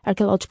School,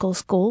 archaeological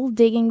school,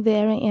 digging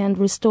there and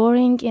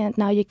restoring. And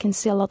now you can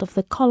see a lot of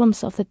the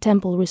columns of the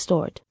temple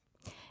restored.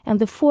 And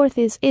the 4th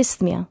is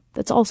Isthmia.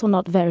 That's also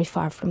not very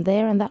far from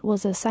there. And that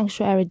was a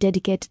sanctuary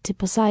dedicated to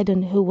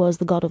Poseidon, who was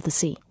the god of the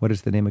sea. What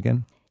is the name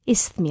again?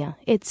 Isthmia.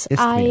 It's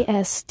Isthmia.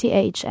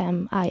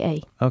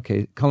 Isthmia.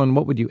 Okay. Colin,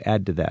 what would you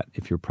add to that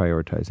if you're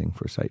prioritizing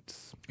for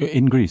sites?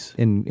 In Greece?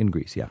 In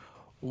Greece, yeah.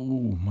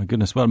 Oh, my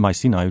goodness. Well,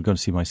 Mycenae, I've got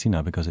to see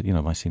Mycenae because,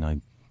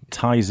 Mycenae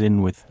ties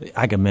in with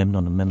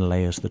Agamemnon and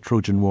Menelaus, the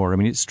Trojan War. I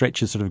mean, it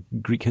stretches sort of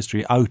Greek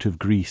history out of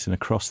Greece and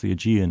across the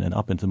Aegean and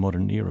up into the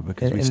modern era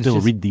because we still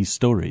read these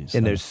stories.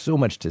 And there's so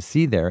much to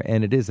see there,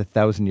 and it is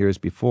 1,000 years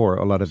before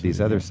a lot of these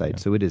other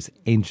sites. So it is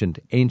ancient.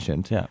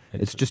 Yeah,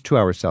 it's just 2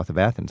 hours south of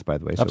Athens, by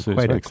the way, so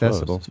absolutely, quite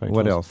accessible.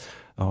 What else?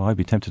 Oh, I'd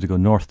be tempted to go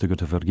north, to go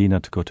to Vergina,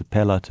 to go to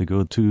Pella, to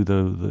go to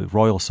the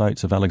royal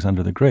sites of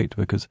Alexander the Great,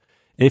 because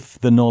if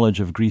the knowledge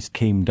of Greece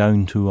came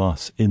down to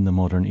us in the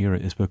modern era,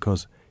 it's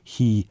because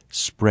he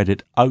spread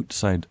it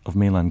outside of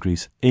mainland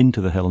Greece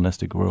into the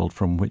Hellenistic world,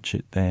 from which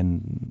it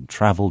then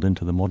travelled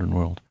into the modern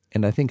world.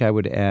 And I think I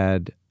would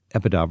add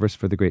Epidavros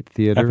for the great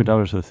theatre.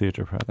 Epidavros for the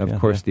theatre, perhaps. Of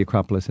course, the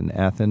Acropolis in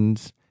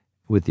Athens,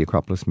 with the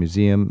Acropolis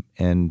Museum,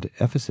 and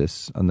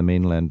Ephesus on the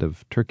mainland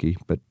of Turkey,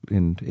 but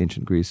in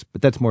ancient Greece.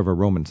 But that's more of a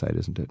Roman site,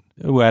 isn't it?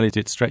 Well,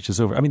 it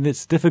stretches over. I mean,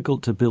 it's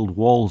difficult to build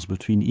walls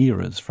between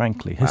eras,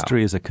 frankly. Wow.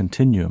 History is a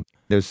continuum.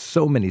 There's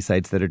so many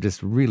sites that are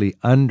just really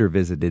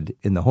under-visited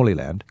in the Holy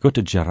Land. Go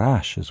to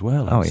Jerash as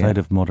well, outside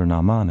of modern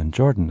Amman in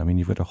Jordan. I mean,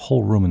 you've got a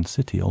whole Roman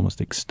city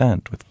almost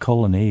extant with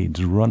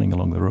colonnades running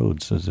along the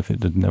roads as if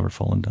it had never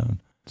fallen down.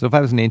 So if I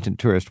was an ancient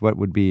tourist, what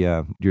would be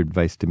your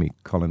advice to me,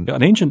 Colin?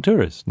 An ancient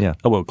tourist? Yeah.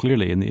 Oh, well,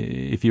 clearly,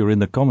 if you were in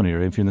the Common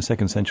Era, if you're in the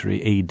 2nd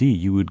century AD,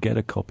 you would get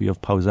a copy of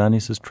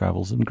Pausanias'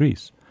 Travels in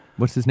Greece.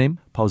 What's his name?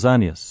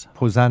 Pausanias.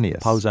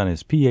 Pausanias.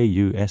 Pausanias.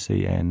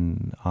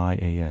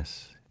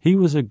 He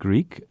was a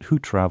Greek who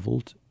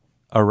travelled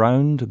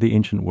around the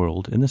ancient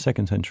world in the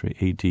 2nd century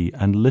AD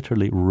and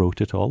literally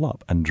wrote it all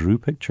up and drew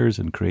pictures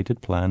and created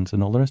plans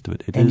and all the rest of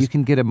it. You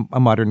can get a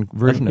modern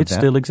version of that. It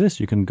still exists.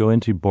 You can go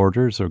into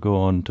Borders or go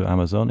on to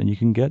Amazon and you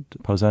can get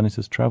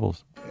Pausanias'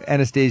 Travels.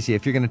 Anastasia,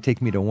 if you're going to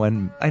take me to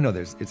one, I know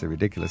it's a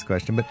ridiculous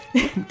question, but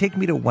take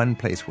me to one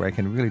place where I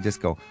can really just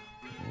go,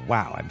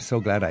 wow, I'm so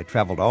glad I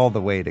traveled all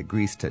the way to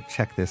Greece to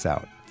check this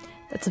out.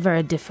 That's a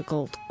very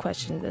difficult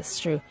question, that's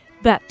true.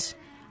 But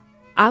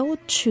I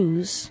would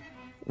choose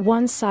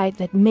one site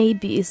that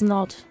maybe is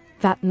not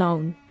that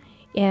known,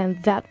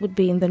 and that would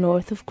be in the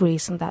north of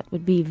Greece, and that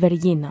would be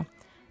Vergina.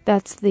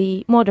 That's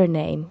the modern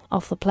name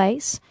of the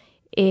place.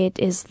 It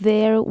is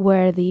there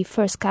where the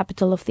first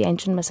capital of the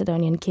ancient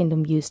Macedonian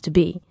kingdom used to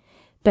be.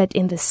 But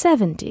in the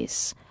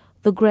 70s,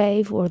 the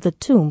grave, or the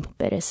tomb,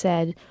 better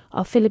said,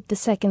 of Philip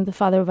II, the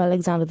father of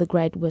Alexander the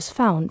Great, was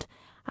found.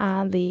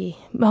 And the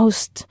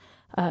most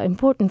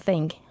important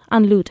thing,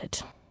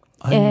 unlooted.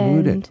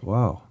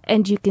 Wow.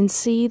 And you can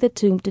see the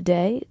tomb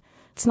today.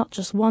 It's not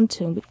just one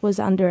tomb. It was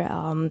under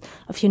a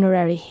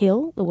funerary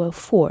hill. There were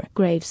 4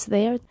 graves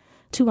there,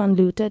 2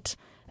 unlooted,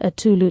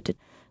 2 looted.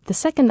 The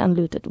second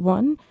unlooted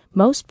one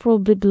most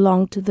probably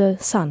belonged to the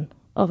son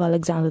of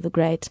Alexander the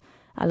Great,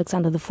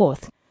 Alexander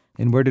IV.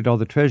 And where did all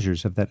the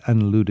treasures of that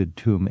unlooted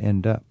tomb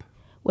end up?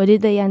 Where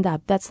did they end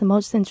up? That's the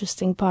most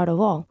interesting part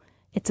of all.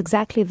 It's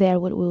exactly there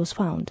where it was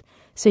found.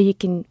 So you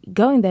can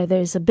go in there.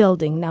 There is a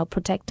building now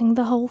protecting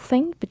the whole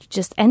thing, but you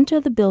just enter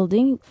the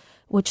building,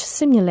 which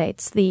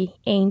simulates the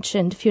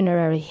ancient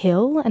funerary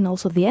hill, and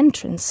also the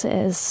entrance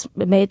is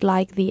made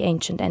like the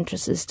ancient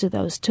entrances to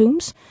those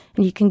tombs.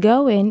 And you can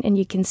go in and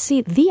you can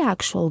see the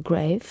actual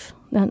grave,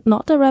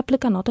 not a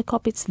replica, not a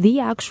copy, it's the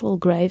actual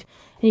grave.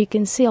 And you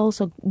can see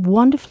also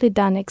wonderfully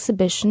done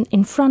exhibition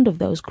in front of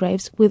those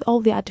graves with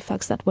all the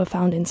artifacts that were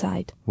found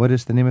inside. What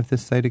is the name of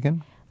this site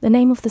again? The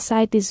name of the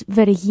site is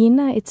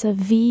Vergina. It's a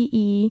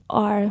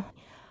Vergina.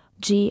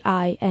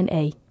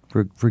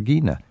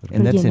 Vergina.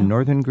 And that's in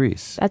northern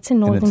Greece. That's in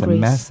northern Greece. And it's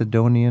Greece. a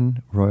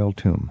Macedonian royal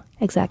tomb.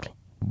 Exactly.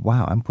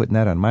 Wow, I'm putting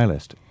that on my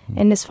list.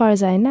 And as far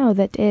as I know,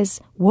 that is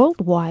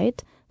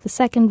worldwide the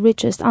second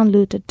richest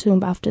unlooted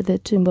tomb after the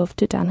tomb of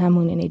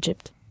Tutankhamun in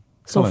Egypt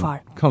so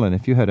far. Cullen,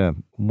 if you had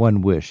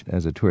one wish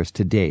as a tourist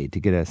today to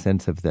get a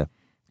sense of the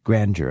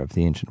grandeur of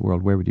the ancient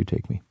world, where would you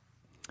take me?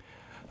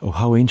 Oh,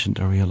 how ancient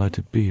are we allowed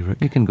to be,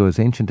 Rick? You can go as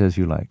ancient as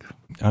you like.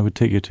 I would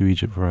take you to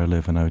Egypt where I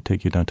live, and I would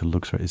take you down to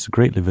Luxor. It's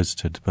greatly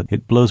visited, but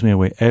it blows me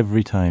away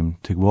every time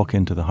to walk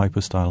into the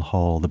hypostyle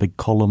hall, the big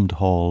columned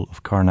hall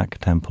of Karnak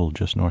Temple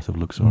just north of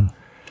Luxor.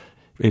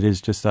 It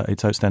is just that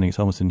it's outstanding. It's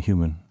almost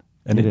inhuman.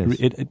 And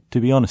it to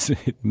be honest,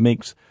 it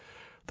makes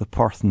the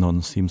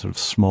Parthenon seem sort of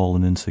small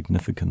and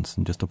insignificant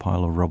and just a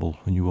pile of rubble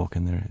when you walk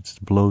in there. It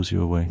just blows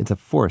you away. It's a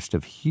forest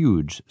of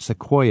huge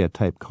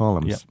sequoia-type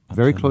columns,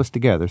 very close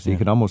together, so you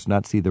could almost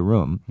not see the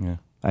room. Yeah.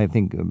 I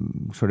think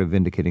sort of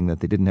indicating that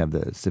they didn't have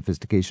the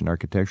sophistication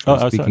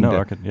architecturally speaking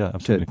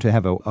to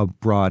have a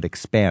broad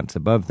expanse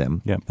above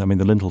them. Yeah, I mean,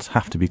 the lintels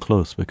have to be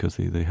close because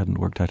they hadn't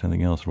worked out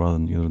anything else rather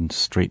than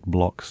straight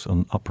blocks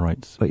on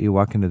uprights. But you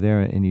walk into there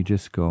and you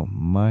just go,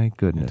 my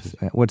goodness.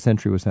 What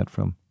century was that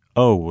from?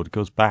 Oh, it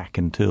goes back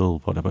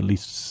until, at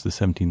least the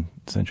 17th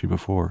century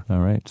before. All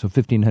right, so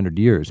 1,500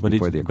 years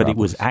before the Acropolis. But it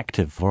was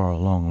active for a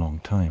long, long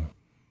time.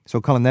 So,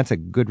 Colin, that's a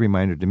good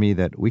reminder to me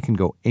that we can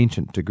go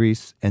ancient to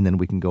Greece and then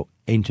we can go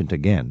ancient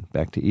again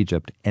back to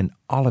Egypt, and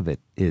all of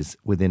it is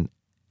within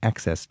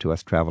access to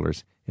us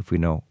travelers if we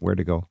know where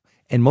to go.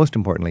 And most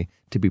importantly,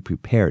 to be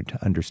prepared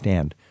to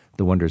understand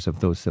the wonders of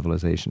those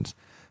civilizations.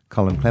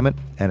 Colin Clement,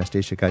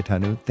 Anastasia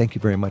Gaetanu, thank you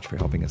very much for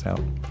helping us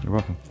out. You're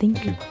welcome.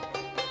 Thank you.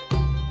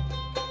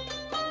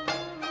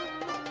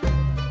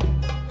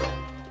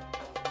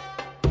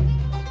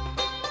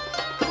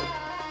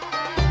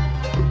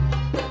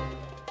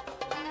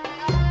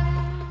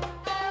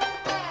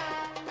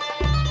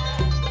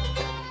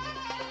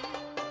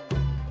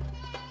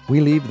 We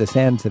leave the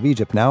sands of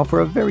Egypt now for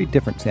a very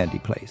different sandy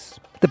place,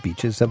 the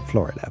beaches of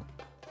Florida.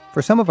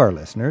 For some of our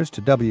listeners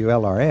to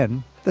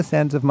WLRN, the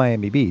sands of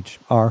Miami Beach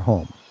are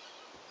home.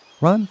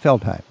 Ron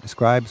Feldheim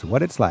describes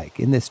what it's like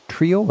in this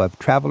trio of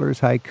traveler's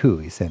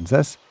haiku he sends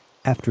us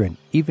after an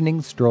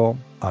evening stroll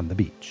on the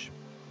beach.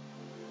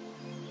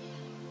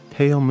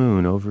 Pale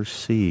moon over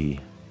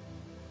sea,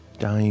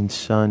 dying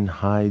sun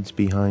hides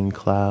behind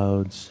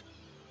clouds,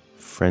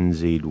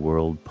 frenzied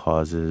world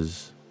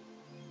pauses.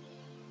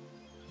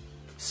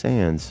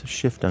 Sands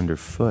shift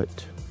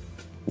underfoot,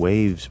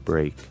 waves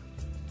break,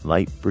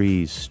 light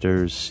breeze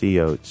stirs sea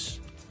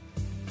oats,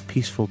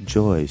 peaceful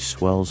joy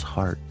swells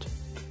heart.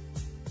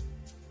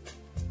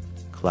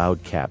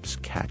 Cloud caps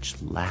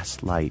catch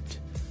last light,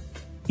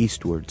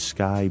 eastward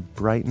sky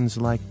brightens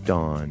like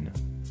dawn,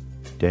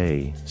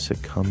 day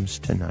succumbs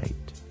to night.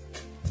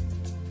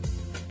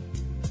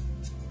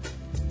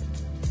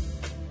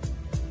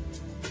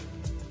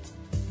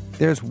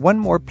 There's one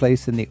more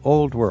place in the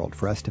old world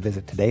for us to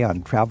visit today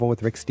on Travel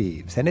with Rick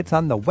Steves, and it's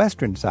on the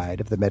western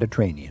side of the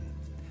Mediterranean.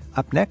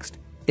 Up next,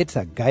 it's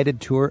a guided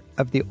tour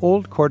of the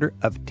old quarter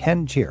of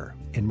Tangier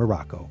in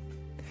Morocco.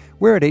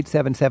 We're at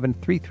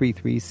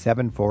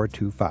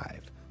 877-333-7425.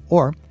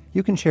 Or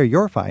you can share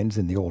your finds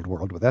in the old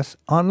world with us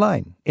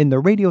online in the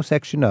radio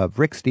section of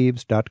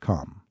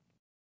ricksteves.com.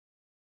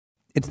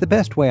 It's the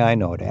best way I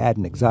know to add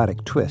an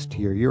exotic twist to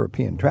your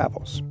European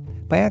travels,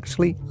 by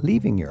actually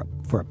leaving Europe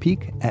for a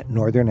peek at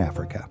northern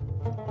Africa.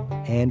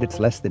 And it's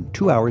less than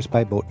 2 hours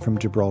by boat from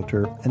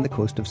Gibraltar and the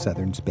coast of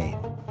southern Spain.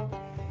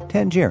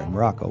 Tangier in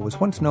Morocco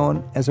was once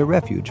known as a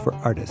refuge for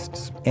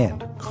artists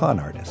and con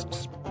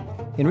artists.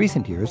 In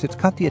recent years, it's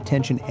caught the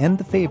attention and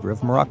the favor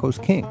of Morocco's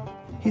king.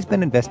 He's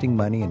been investing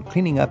money in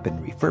cleaning up and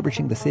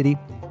refurbishing the city,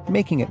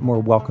 making it more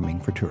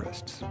welcoming for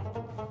tourists.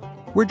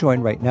 We're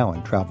joined right now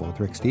on Travel with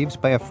Rick Steves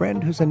by a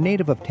friend who's a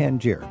native of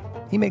Tangier.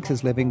 He makes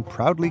his living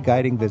proudly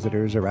guiding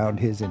visitors around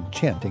his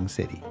enchanting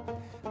city.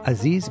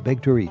 Aziz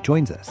Begdouri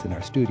joins us in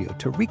our studio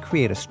to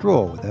recreate a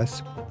stroll with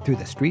us through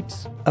the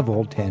streets of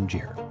Old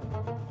Tangier.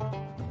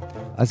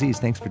 Aziz,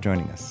 thanks for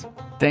joining us.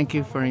 Thank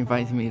you for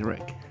inviting me,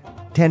 Rick.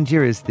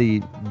 Tangier is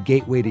the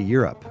gateway to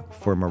Europe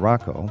for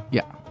Morocco.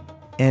 Yeah.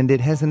 And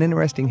it has an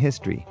interesting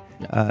history.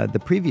 Yeah. The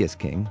previous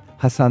king,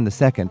 Hassan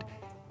II,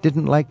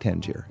 didn't like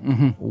Tangier.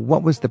 Mm-hmm.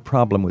 What was the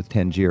problem with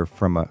Tangier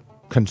from a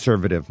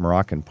conservative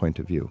Moroccan point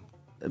of view?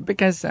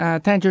 Because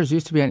Tangier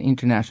used to be an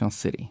international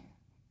city.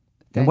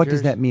 And what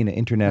does that mean, an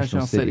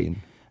international city?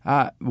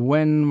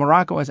 When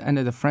Morocco was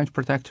under the French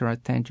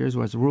protectorate, Tangier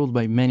was ruled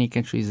by many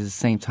countries at the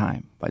same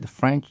time, by the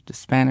French, the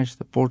Spanish,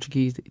 the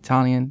Portuguese, the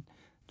Italian,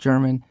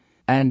 German,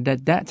 and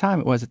at that time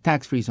it was a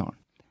tax-free zone.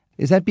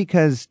 Is that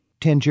because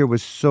Tangier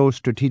was so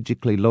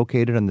strategically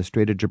located on the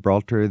Strait of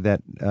Gibraltar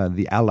that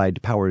the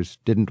Allied powers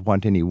didn't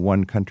want any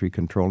one country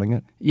controlling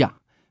it? Yeah.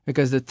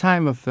 Because the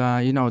time of,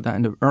 in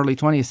the early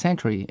 20th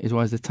century, it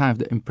was the time of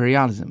the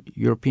imperialism.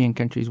 European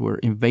countries were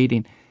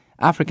invading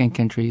African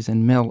countries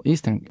and Middle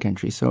Eastern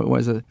countries. So it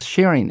was a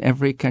sharing.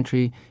 Every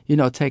country,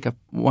 take up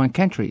one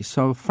country.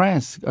 So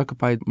France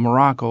occupied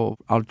Morocco,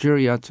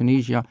 Algeria,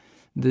 Tunisia.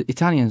 The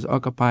Italians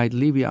occupied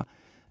Libya.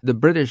 The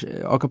British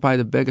occupied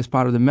the biggest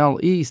part of the Middle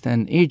East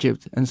and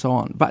Egypt and so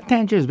on. But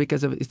Tangier,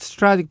 because of its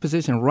strategic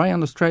position right on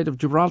the Strait of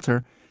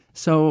Gibraltar,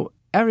 so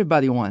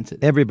everybody wants it.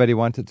 Everybody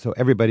wants it, so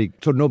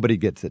nobody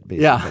gets it,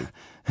 basically. Yeah.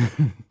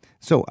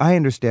 So I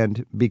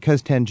understand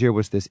because Tangier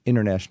was this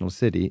international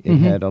city, it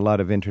had a lot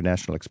of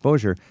international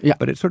exposure, Yeah.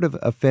 but it sort of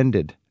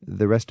offended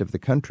the rest of the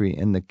country,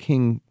 and the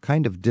king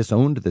kind of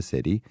disowned the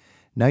city.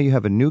 Now you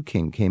have a new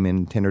king came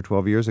in 10 or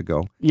 12 years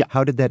ago. Yeah.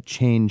 How did that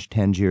change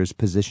Tangier's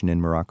position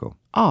in Morocco?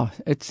 Oh,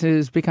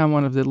 it's become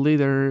one of the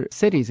leader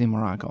cities in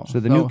Morocco.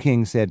 So the new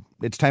king said,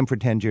 it's time for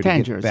Tangier to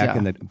get back,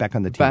 yeah. back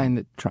on the team. Back in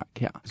the track,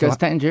 yeah. Because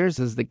Tangier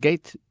is the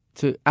gate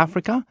to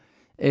Africa.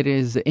 It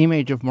is the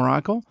image of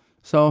Morocco.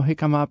 So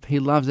he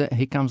loves it,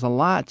 he comes a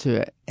lot to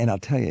it. And I'll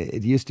tell you,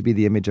 it used to be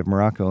the image of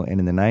Morocco, and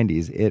in the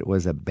 90s, it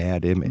was a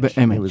bad image.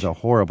 Image. It was a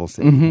horrible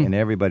city, and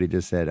everybody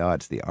just said, oh,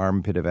 it's the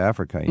armpit of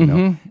Africa, you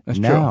know. That's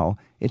now,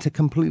 it's a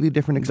completely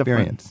different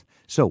experience.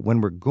 So when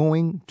we're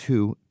going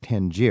to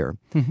Tangier,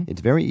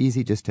 it's very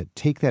easy just to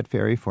take that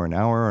ferry for an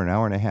hour or an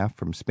hour and a half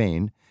from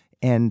Spain,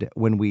 and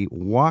when we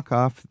walk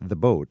off the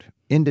boat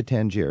into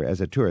Tangier as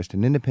a tourist,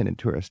 an independent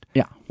tourist,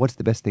 Yeah. what's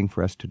the best thing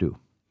for us to do?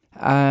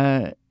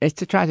 It's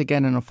to try to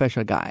get an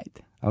official guide.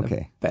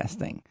 Okay. The best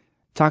thing.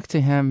 Talk to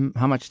him,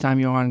 how much time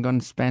you are going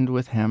to spend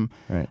with him,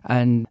 Right.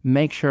 and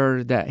make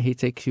sure that he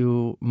takes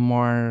you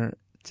more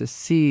to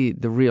see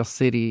the real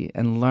city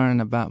and learn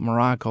about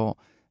Morocco,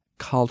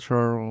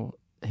 cultural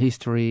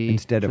history,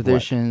 Instead of what?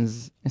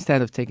 traditions,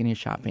 instead of taking you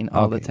shopping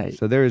all the time.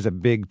 So there is a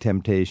big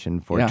temptation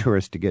for Yeah.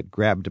 tourists to get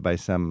grabbed by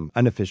some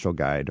unofficial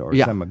guide or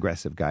Yeah. some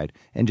aggressive guide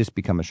and just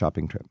become a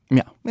shopping trip.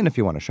 Yeah. And if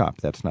you want to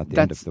shop, that's not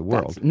the end of the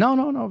world.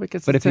 No,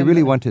 because But if it's you in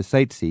really the- want to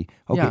sightsee,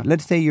 okay, Yeah.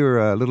 let's say you're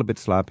a little bit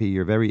sloppy,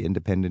 you're very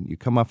independent, you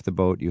come off the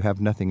boat, you have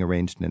nothing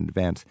arranged in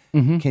advance.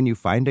 Can you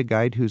find a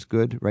guide who's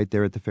good right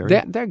there at the ferry?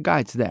 there are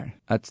guides there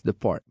at the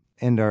port.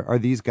 And are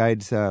these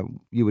guides,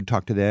 you would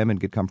talk to them and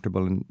get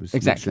comfortable and make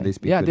Exactly. sure they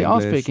speak Yeah, good they all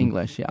English speak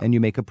English, yeah. And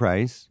you make a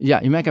price. Yeah,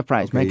 you make a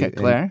price, make Okay, it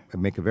clear.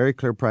 and make a very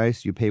clear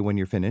price. You pay when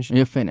you're finished.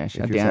 You finish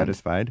if at you're the end.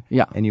 satisfied.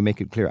 Yeah. And you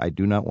make it clear, I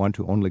do not want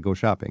to only go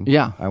shopping.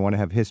 Yeah. I want to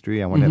have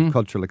history. I want to have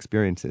cultural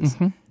experiences.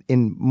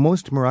 In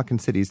most Moroccan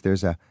cities,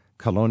 there's a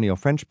colonial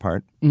French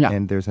part Yeah.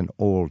 and there's an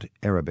old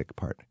Arabic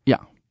part. Yeah.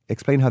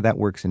 Explain how that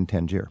works in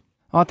Tangier.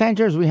 Well,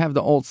 Tangier, we have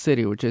the old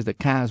city, which is the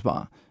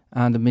Kasbah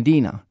and the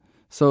Medina.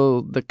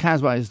 So the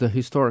Kasbah is the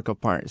historical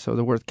part. So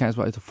the word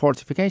Kasbah is the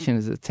fortification,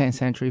 is a 10th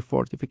century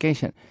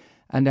fortification.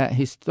 And that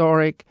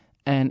historic,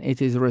 and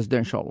it is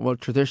residential, where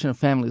traditional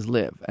families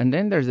live. And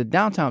then there's the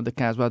downtown of the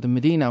Kasbah, the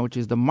Medina, which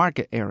is the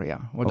market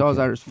area, where those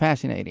are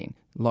fascinating,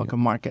 local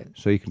market.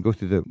 So you can go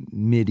through the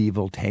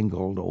medieval,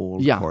 tangled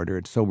old Yeah. corridor.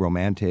 It's so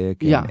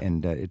romantic and, Yeah.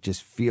 and it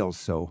just feels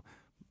so...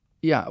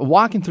 Yeah,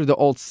 walking through the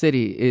old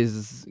city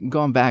is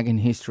going back in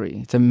history.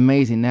 It's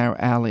amazing, narrow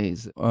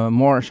alleys,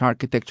 Moorish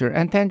architecture.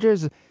 And Tangier,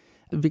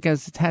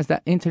 because it has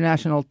that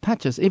international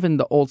touches, even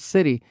the old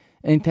city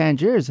in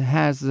Tangier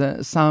has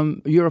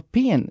some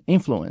European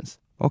influence.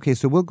 Okay,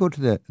 so we'll go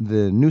to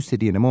the new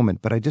city in a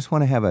moment, but I just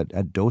want to have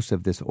a dose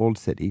of this old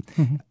city.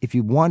 If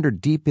you wander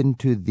deep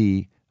into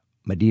the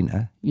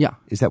Medina, Yeah.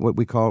 is that what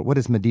we call, what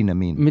does Medina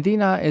mean?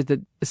 Medina is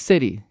the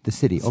city. The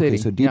city. Okay,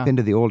 so deep yeah.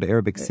 into the old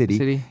Arabic city,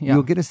 yeah.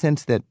 you'll get a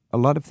sense that a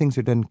lot of things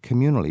are done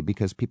communally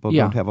because people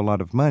Yeah. don't have a lot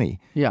of money.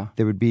 Yeah.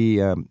 There would be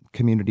a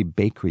community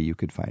bakery you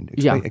could find.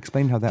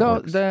 Explain how that So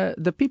works.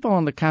 the people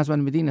on the Kasbah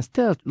and Medina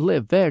still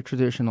live very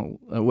traditional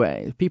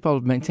way.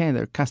 People maintain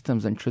their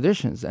customs and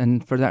traditions,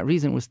 and for that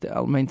reason, we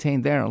still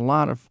maintain there a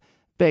lot of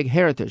big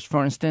heritage.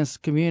 For instance,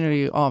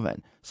 community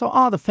oven. So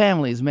all the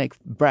families make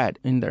bread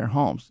in their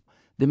homes.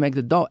 They make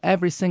the dough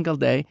every single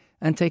day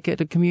and take it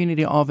to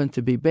community oven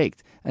to be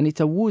baked, and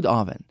it's a wood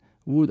oven.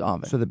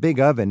 So the big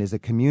oven is a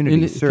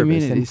community service,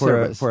 community and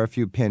service. For a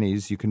few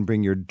pennies, you can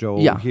bring your dough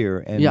Yeah.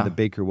 here, and Yeah. the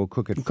baker will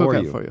cook it Cook for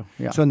it you. for you,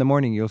 yeah. So in the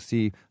morning, you'll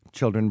see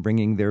children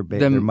bringing their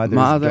Them mother's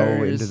dough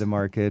mothers, into the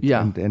market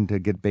yeah. and to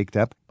get baked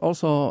up.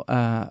 Also,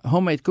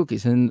 homemade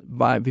cookies, and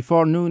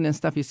before noon and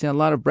stuff, you see a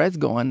lot of breads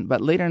going, but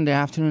later in the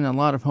afternoon, a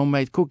lot of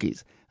homemade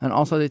cookies. And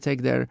also, they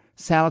take their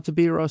salad to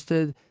be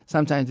roasted.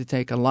 Sometimes they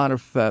take a lot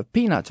of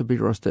peanut to be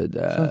roasted.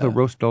 So they'll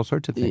roast all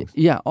sorts of things.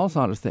 Yeah, all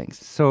sorts of things.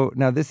 So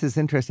now this is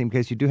interesting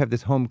because you do have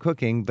this home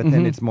cooking, but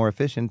then it's more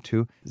efficient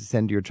to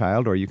send your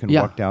child, or you can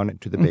Yeah. walk down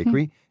to the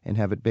bakery and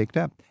have it baked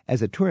up.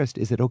 As a tourist,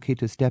 is it okay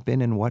to step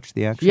in and watch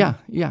the action? Yeah,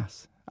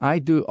 yes. I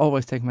do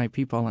always take my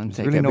people and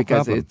take really it no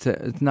because problem.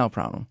 it's no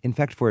problem. In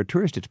fact, for a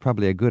tourist, it's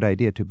probably a good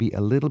idea to be a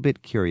little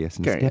bit curious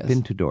and step Curious.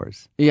 into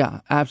doors.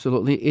 Yeah,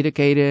 absolutely.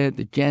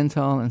 Educated,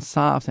 gentle, and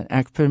soft, and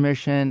ask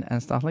permission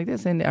and stuff like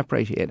this, and they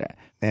appreciate it.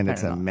 And I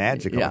it's don't a know.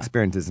 magical Yeah.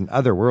 experience. It's an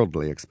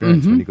otherworldly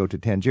experience when you go to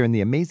Tangier. And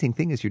the amazing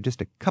thing is you're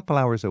just a couple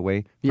hours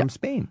away from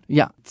Spain.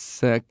 Yeah,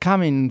 it's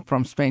coming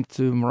from Spain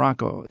to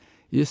Morocco.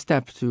 You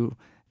step to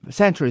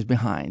centuries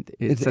behind.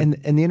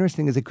 And the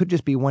interesting thing is it could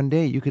just be one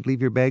day. You could leave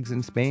your bags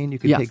in Spain. You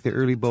could Yeah. take the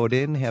early boat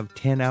in, have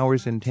 10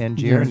 hours in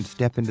Tangier, Yes. and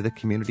step into the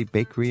community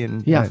bakery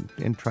and Yeah.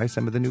 and try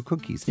some of the new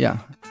cookies. Yeah.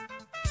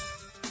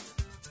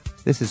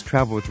 This is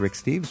Travel with Rick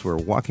Steves. We're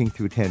walking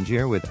through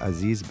Tangier with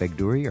Aziz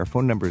Begdouri. Our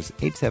phone number is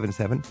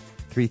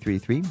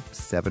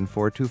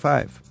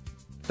 877-333-7425.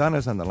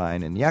 Donna's on the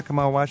line in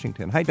Yakima,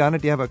 Washington. Hi, Donna.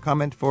 Do you have a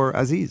comment for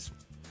Aziz?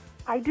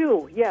 I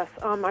do, yes.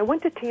 I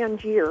went to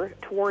Tangier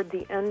toward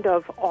the end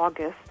of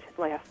August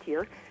last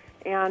year,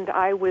 and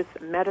I was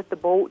met at the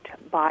boat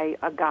by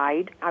a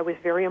guide. I was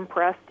very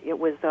impressed. It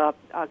was a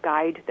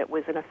guide that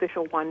was an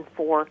official one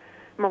for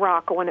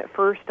Morocco, and at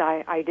first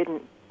I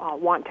didn't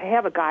want to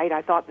have a guide.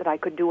 I thought that I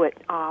could do it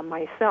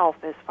myself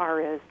as far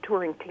as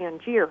touring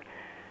Tangier.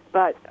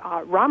 But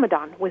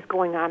Ramadan was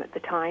going on at the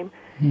time,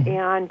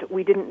 and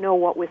we didn't know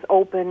what was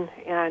open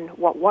and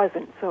what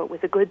wasn't. So it was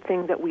a good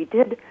thing that we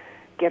did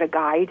get a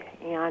guide,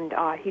 and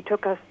he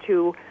took us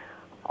to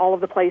all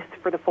of the places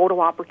for the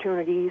photo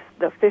opportunities,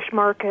 the fish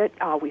market.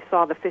 We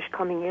saw the fish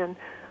coming in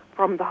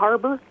from the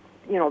harbor,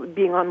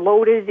 being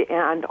unloaded,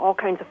 and all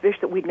kinds of fish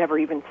that we'd never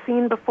even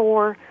seen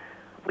before.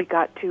 We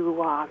got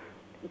to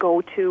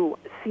go to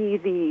see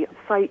the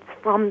sights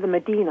from the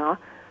Medina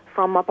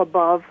from up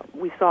above.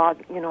 We saw,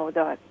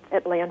 the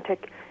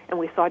Atlantic, and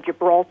we saw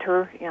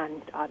Gibraltar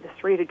and the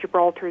Strait of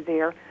Gibraltar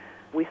there.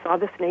 We saw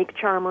the snake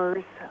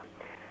charmers.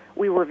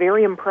 We were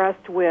very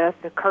impressed with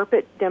the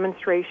carpet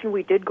demonstration.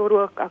 We did go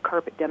to a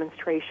carpet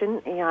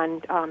demonstration,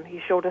 and he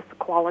showed us the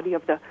quality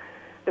of the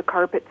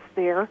carpets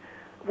there.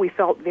 We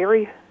felt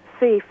very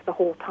safe the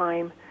whole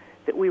time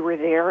that we were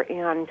there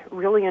and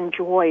really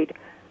enjoyed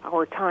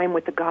our time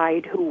with the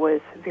guide, who was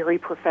very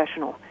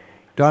professional.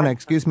 Donna,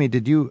 excuse me,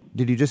 did you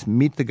just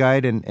meet the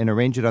guide and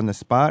arrange it on the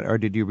spot, or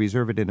did you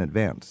reserve it in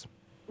advance?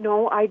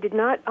 No, I did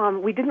not.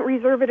 We didn't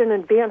reserve it in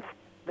advance.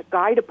 The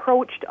guide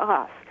approached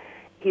us.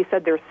 He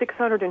said there's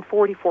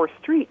 644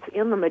 streets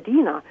in the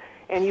Medina,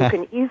 and you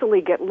can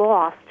easily get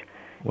lost.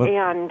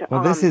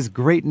 Well, this is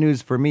great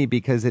news for me,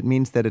 because it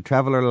means that a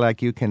traveler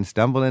like you can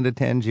stumble into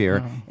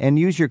Tangier and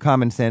use your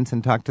common sense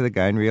and talk to the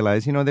guy and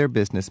realize, they're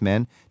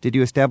businessmen. Did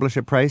you establish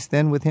a price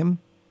then with him?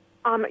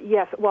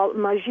 Yes. Well,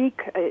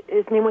 Majik,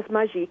 his name was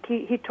Majik.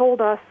 He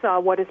told us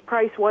what his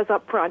price was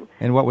up front.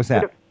 And what was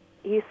that?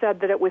 He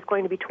said that it was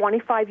going to be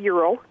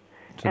 €25,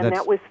 and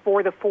that was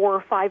for the 4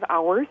 or 5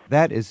 hours.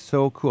 That is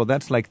so cool.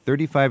 That's like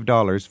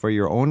 $35 for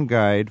your own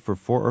guide for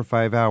 4 or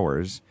 5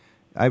 hours.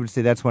 I would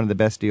say that's one of the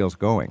best deals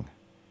going.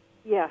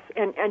 Yes,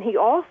 and he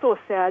also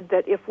said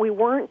that if we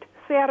weren't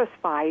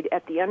satisfied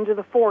at the end of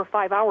the 4 or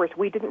 5 hours,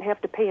 we didn't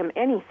have to pay him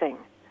anything.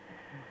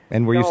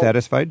 And were you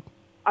satisfied?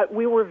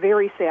 We were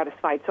very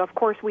satisfied. So, of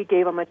course, we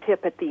gave him a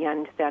tip at the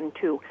end then,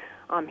 too.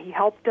 He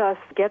helped us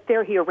get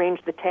there. He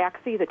arranged the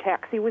taxi. The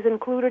taxi was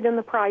included in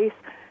the price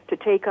to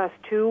take us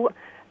to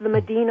the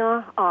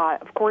Medina.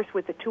 Of course,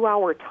 with the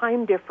 2-hour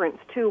time difference,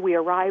 too, we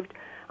arrived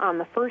on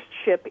the first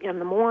ship in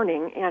the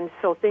morning, and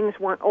so things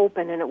weren't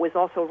open, and it was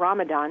also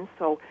Ramadan.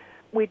 So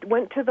we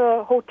went to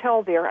the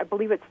hotel there. I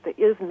believe it's the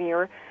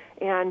Izmir,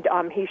 and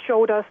he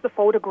showed us the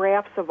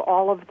photographs of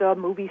all of the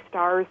movie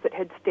stars that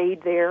had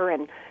stayed there,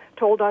 and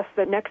told us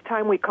that next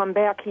time we come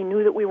back, he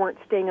knew that we weren't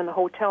staying in the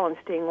hotel and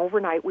staying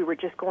overnight. We were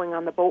just going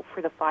on the boat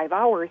for the 5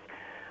 hours.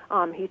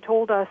 He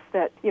told us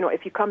that,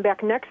 if you come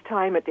back next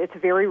time, it's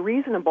very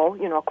reasonable,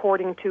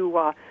 according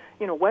to,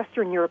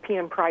 Western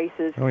European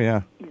prices. Oh,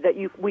 yeah. That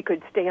we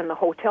could stay in the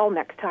hotel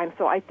next time.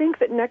 So I think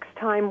that next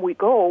time we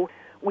go,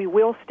 we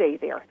will stay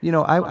there.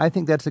 I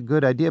think that's a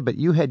good idea, but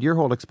you had your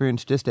whole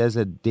experience just as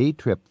a day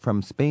trip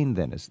from Spain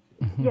then.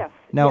 Yes.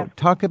 Now,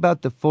 talk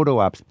about the photo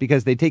ops,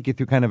 because they take you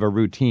through kind of a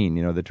routine.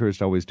 The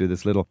tourists always do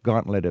this little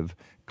gauntlet of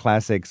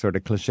classic, sort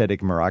of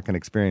clichetic Moroccan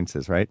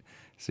experiences, right?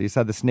 So you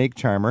saw the snake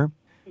charmer.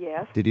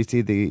 Yes. Did you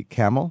see the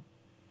camel?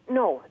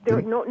 No, there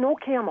were no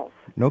camels.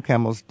 No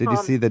camels. Did you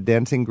see the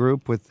dancing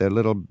group with the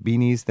little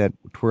beanies that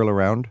twirl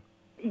around?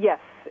 Yes,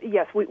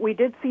 we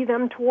did see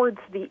them towards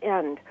the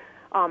end.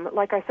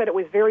 Like I said, it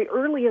was very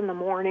early in the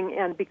morning,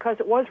 and because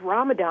it was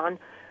Ramadan,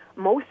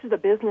 most of the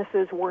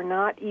businesses were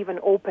not even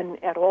open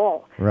at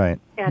all. Right.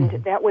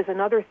 And that was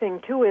another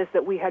thing, too, is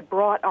that we had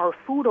brought our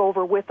food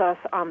over with us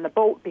on the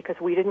boat because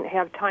we didn't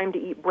have time to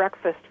eat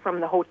breakfast from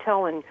the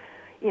hotel in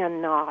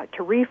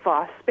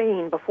Tarifa,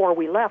 Spain, before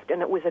we left,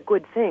 and it was a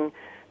good thing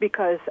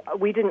because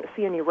we didn't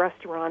see any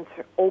restaurants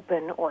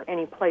open or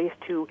any place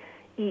to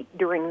eat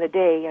during the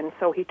day. And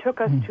so he took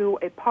us to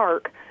a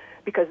park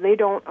because they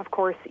don't, of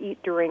course,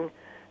 eat during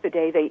the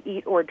day. They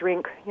eat or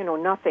drink,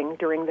 nothing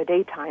during the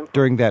daytime.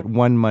 During that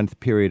 1 month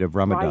period of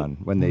Ramadan,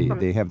 right. When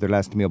they have their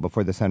last meal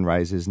before the sun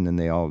rises, and then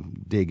they all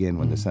dig in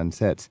when the sun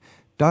sets.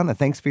 Donna,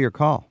 thanks for your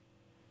call.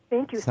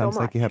 Thank you so Sounds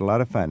much. like you had a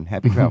lot of fun.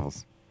 Happy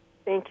travels.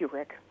 Thank you,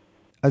 Rick.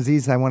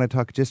 Aziz, I want to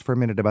talk just for a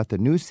minute about the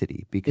new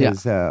city,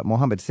 because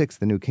Mohammed VI,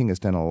 the new king, has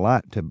done a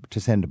lot to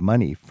send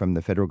money from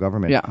the federal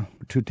government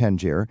to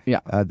Tangier. Yeah.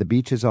 The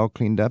beach is all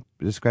cleaned up.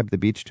 Describe the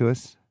beach to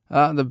us.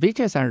 The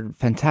beaches are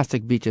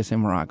fantastic beaches in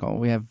Morocco.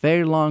 We have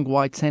very long,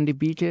 white, sandy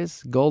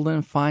beaches,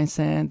 golden, fine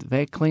sand,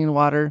 very clean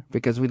water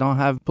because we don't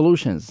have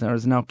pollutions.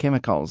 There's no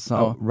chemicals.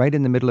 So right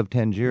in the middle of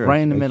Tangier.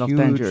 Right in the middle of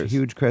Tangier.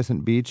 Huge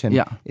crescent beach.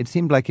 And it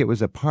seemed like it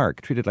was a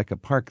park, treated like a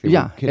park. There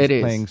were kids it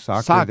is. playing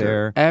soccer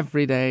there.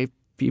 Every day.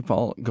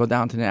 people go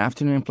down to the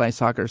afternoon and play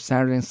soccer.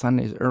 Saturday and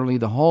Sundays early,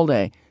 the whole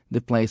day,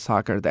 they play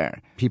soccer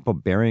there. People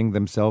burying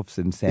themselves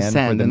in sand,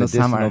 Sand for the in the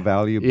medicinal summer.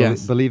 value,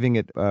 Yes. believing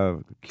it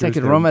cures Take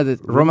it their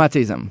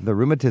rheumatism. The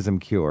rheumatism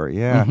cure,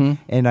 yeah. Mm-hmm.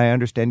 And I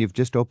understand you've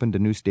just opened a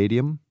new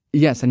stadium.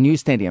 Yes, a new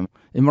stadium.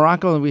 In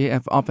Morocco, we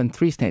have opened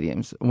 3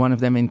 stadiums, one of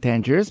them in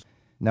Tangiers.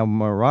 Now,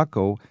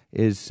 Morocco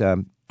is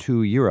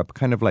to Europe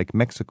kind of like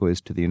Mexico is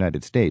to the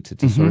United States.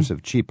 It's a source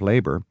of cheap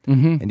labor,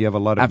 and you have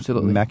a lot of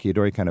Absolutely.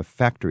 maquiladora kind of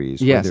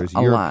factories Yes, where there's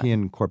a lot.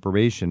 European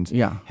corporations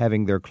Yeah.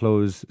 having their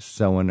clothes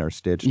sewn or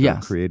stitched or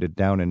Yes. created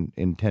down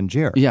in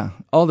Tangier. Yeah,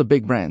 all the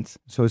big brands.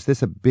 So is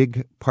this a big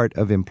part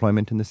of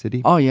employment in the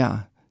city? Oh,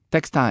 yeah.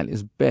 Textile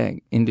is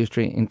big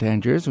industry in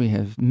Tangiers. We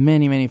have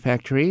many, many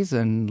factories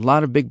and a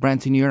lot of big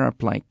brands in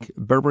Europe like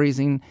Burberry's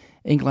in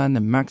England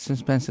and Marks &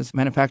 Spencer's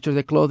manufacture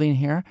their clothing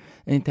here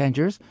in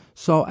Tangiers.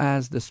 So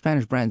as the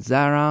Spanish brands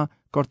Zara,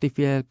 Corte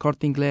Fiel,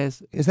 Corte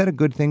Inglés. Is that a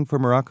good thing for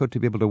Morocco to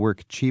be able to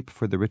work cheap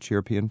for the rich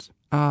Europeans?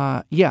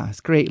 Yeah,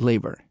 it's great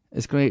labor.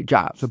 It's great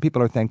jobs. So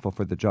people are thankful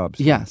for the jobs.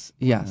 Yes.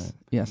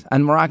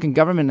 And Moroccan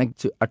government, like,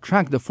 to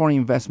attract the foreign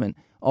investment,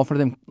 offer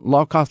them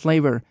low-cost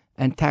labor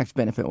and tax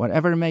benefit.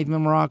 Whatever made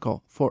in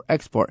Morocco for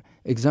export,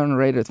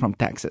 exonerated from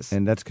taxes.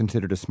 And that's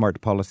considered a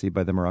smart policy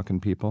by the Moroccan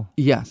people?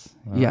 Yes.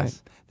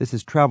 Right. This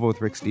is Travel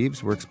with Rick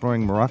Steves. We're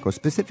exploring Morocco,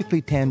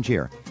 specifically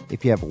Tangier.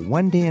 If you have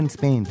one day in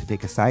Spain to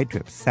take a side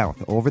trip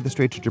south over the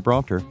Straits of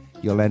Gibraltar,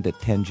 you'll land at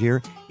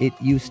Tangier. It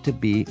used to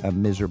be a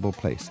miserable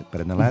place,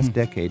 but in the last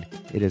decade,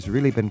 it has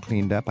really been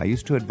cleaned up. I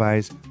used to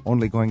advise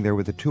only going there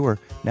with a tour.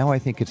 Now I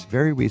think it's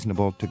very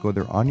reasonable to go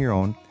there on your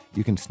own.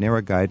 You can snare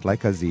a guide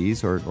like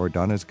Aziz or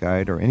Donna's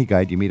guide or any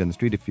guide you meet on the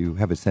street if you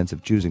have a sense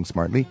of choosing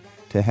smartly,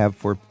 to have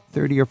for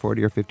 $30 or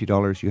 $40 or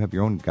 $50, you have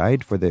your own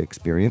guide for the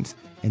experience,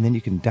 and then you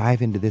can dive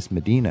into this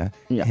Medina,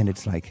 and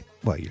it's like,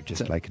 well, you're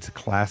just like, it's a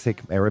classic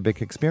Arabic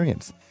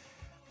experience.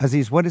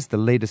 Aziz, what is the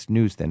latest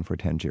news then for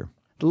Tangier?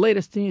 The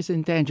latest news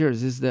in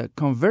Tangiers is the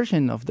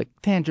conversion of the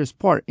Tangiers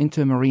port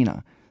into a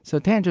marina. So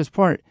Tangiers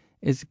port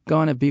is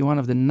going to be one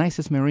of the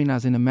nicest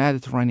marinas in the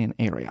Mediterranean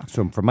area.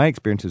 So from my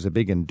experience, it was a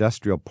big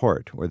industrial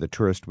port where the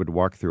tourist would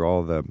walk through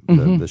all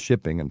the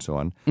shipping and so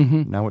on.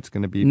 Now it's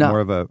going to be more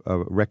of a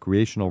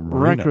recreational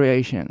marina.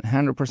 Recreation,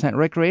 100%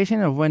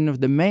 recreation of one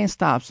of the main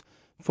stops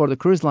for the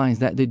cruise lines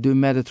that they do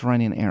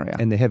Mediterranean area.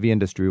 And the heavy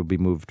industry will be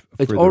moved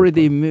It's further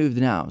already apart. moved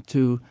now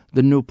to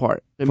the new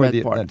part, the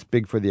Med part. That's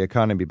big for the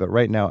economy, but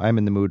right now I'm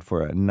in the mood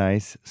for a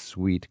nice,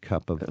 sweet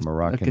cup of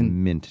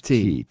Moroccan mint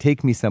tea.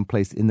 Take me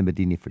someplace in the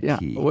Medina for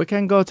tea. We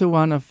can go to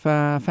one of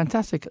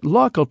fantastic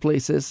local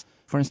places,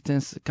 for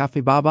instance,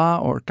 Cafe Baba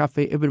or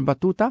Cafe Ibn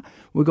Battuta.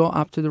 We go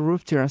up to the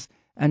roof terrace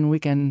and we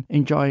can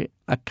enjoy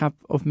a cup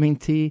of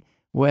mint tea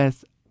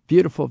with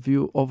beautiful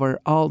view over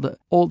all the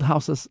old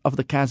houses of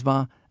the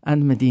Kasbah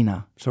and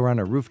Medina. So we're on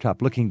a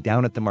rooftop looking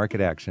down at the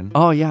market action.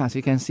 Oh, yes,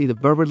 you can see the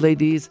Berber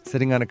ladies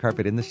sitting on a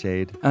carpet in the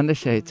shade. Under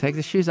shade. Take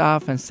the shoes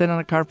off and sit on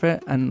a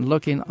carpet and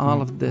looking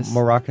all of this.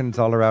 Moroccans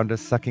all around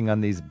us sucking on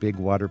these big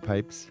water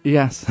pipes.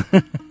 Yes.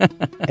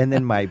 And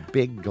then my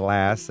big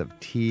glass of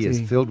tea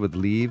is filled with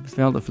leaves.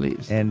 Filled with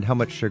leaves. And how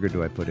much sugar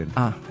do I put in?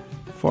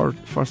 4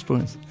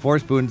 spoons. 4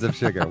 spoons of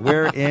sugar.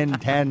 We're in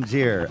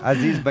Tangier.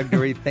 Aziz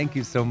Baghduri, thank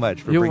you so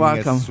much for You're bringing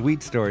welcome. us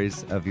sweet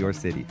stories of your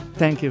city.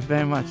 Thank you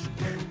very much.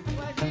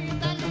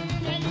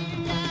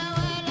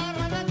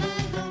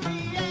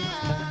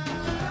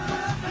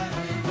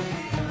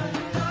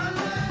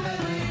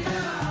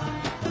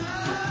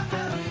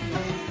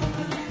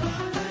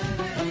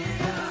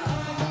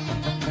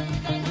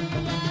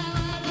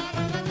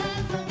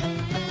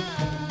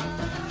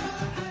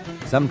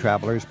 Some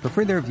travelers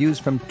prefer their views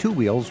from 2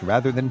 wheels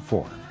rather than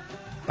 4.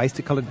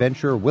 Bicycle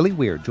adventurer Willie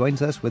Weir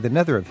joins us with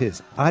another of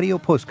his audio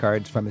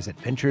postcards from his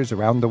adventures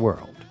around the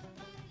world.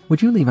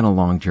 Would you leave on a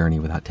long journey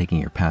without taking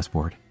your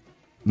passport?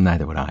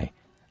 Neither would I.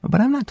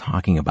 But I'm not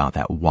talking about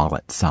that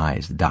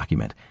wallet-sized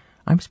document.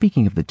 I'm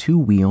speaking of the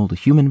 2-wheeled,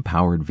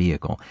 human-powered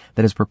vehicle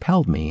that has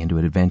propelled me into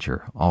an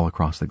adventure all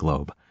across the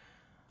globe.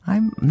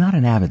 I'm not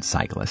an avid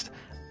cyclist.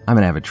 I'm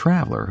an avid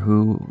traveler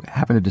who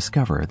happened to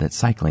discover that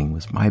cycling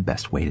was my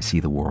best way to see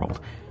the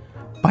world.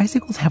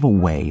 Bicycles have a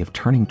way of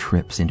turning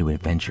trips into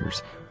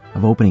adventures,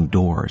 of opening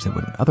doors that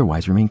would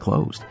otherwise remain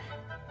closed.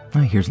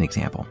 Here's an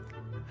example.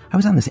 I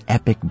was on this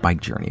epic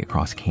bike journey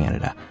across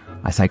Canada.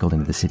 I cycled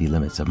into the city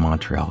limits of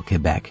Montreal,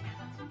 Quebec.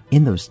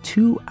 In those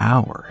 2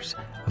 hours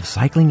of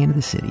cycling into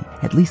the city,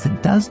 at least a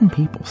dozen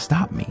people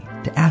stopped me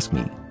to ask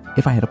me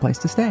if I had a place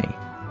to stay,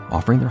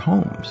 offering their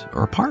homes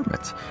or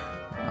apartments.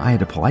 I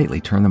had to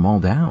politely turn them all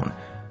down.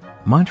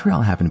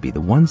 Montreal happened to be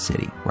the one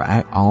city where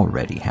I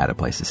already had a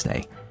place to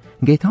stay.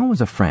 Gaetan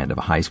was a friend of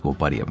a high school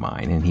buddy of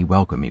mine, and he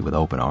welcomed me with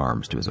open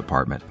arms to his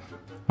apartment.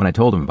 When I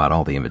told him about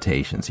all the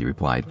invitations, he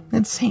replied,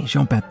 "At Saint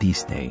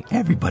Jean-Baptiste,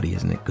 everybody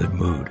is in a good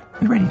mood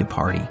and ready to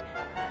party."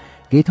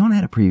 Gaetan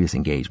had a previous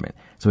engagement,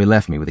 so he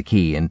left me with a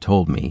key and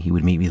told me he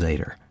would meet me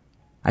later.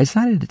 I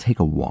decided to take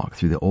a walk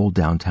through the old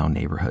downtown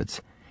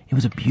neighborhoods. It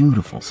was a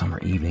beautiful summer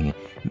evening,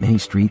 and many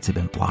streets had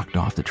been blocked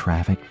off to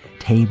traffic.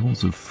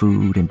 Tables of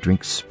food and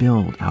drinks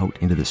spilled out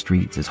into the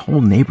streets as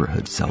whole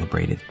neighborhoods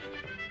celebrated.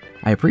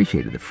 I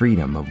appreciated the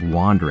freedom of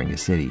wandering the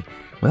city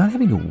without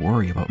having to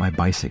worry about my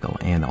bicycle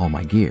and all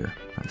my gear,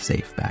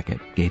 safe back at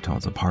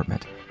Gaeton's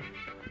apartment.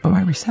 But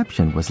my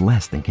reception was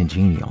less than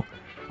congenial.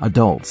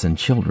 Adults and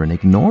children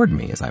ignored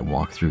me as I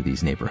walked through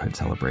these neighborhood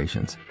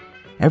celebrations.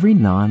 Every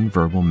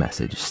non-verbal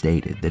message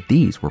stated that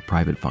these were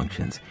private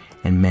functions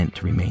and meant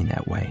to remain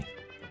that way.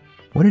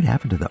 What had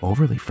happened to the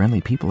overly friendly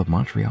people of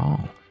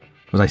Montreal?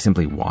 Was I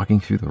simply walking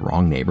through the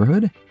wrong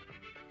neighborhood?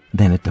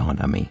 Then it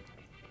dawned on me.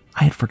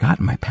 I had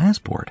forgotten my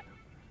passport,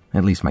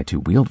 at least my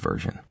two-wheeled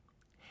version.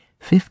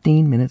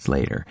 15 minutes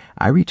later,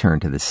 I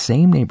returned to the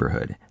same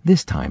neighborhood,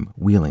 this time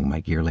wheeling my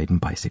gear-laden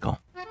bicycle.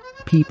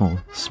 People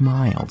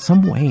smiled,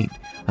 some waved.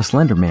 A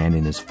slender man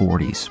in his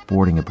 40s,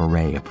 sporting a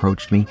beret,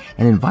 approached me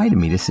and invited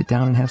me to sit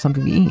down and have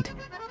something to eat.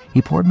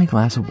 He poured me a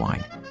glass of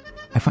wine.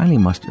 I finally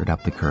mustered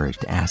up the courage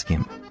to ask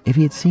him if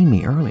he had seen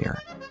me earlier.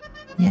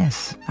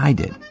 Yes, I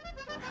did.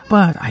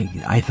 But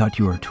I thought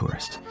you were a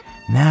tourist.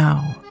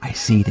 Now I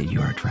see that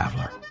you are a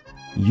traveler.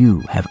 You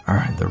have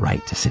earned the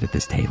right to sit at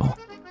this table.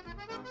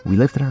 We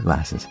lifted our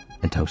glasses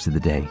and toasted the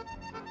day.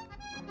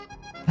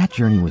 That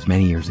journey was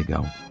many years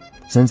ago.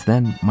 Since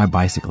then, my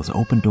bicycle has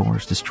opened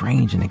doors to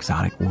strange and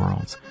exotic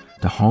worlds,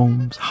 to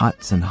homes,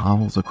 huts, and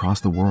hovels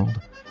across the world,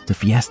 to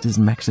fiestas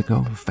in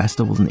Mexico,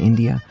 festivals in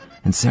India,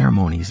 and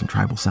ceremonies in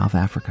tribal South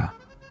Africa.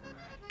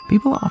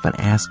 People often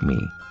ask me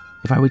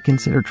if I would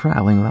consider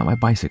traveling without my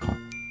bicycle.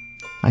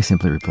 I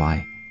simply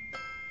reply,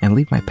 and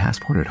leave my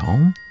passport at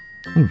home?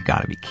 You've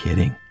got to be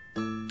kidding.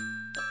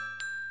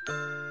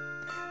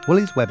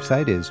 Willie's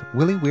website is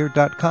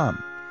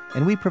willieweir.com,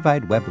 and we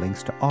provide web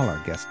links to all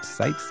our guest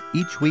sites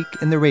each week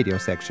in the radio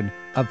section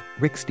of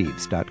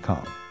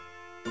ricksteves.com.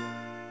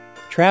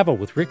 Travel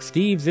with Rick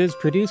Steves is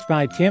produced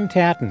by Tim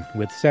Tatton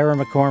with Sarah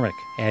McCormick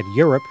at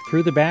Europe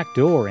Through the Back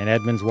Door in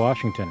Edmonds,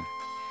 Washington.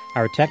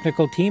 Our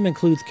technical team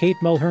includes Kate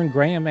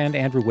Mulhern-Graham and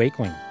Andrew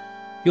Wakeling.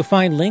 You'll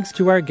find links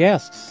to our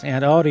guests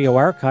and audio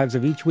archives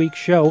of each week's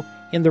show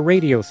in the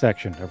radio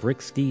section of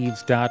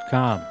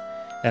ricksteves.com.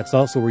 That's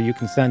also where you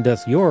can send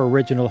us your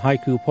original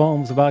haiku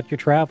poems about your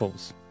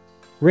travels.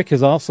 Rick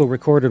has also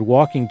recorded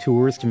walking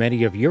tours to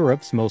many of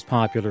Europe's most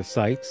popular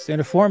sites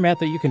in a format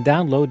that you can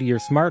download to your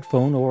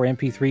smartphone or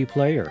MP3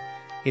 player.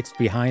 It's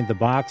behind the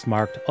box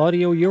marked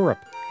Audio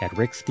Europe at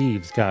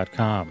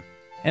ricksteves.com.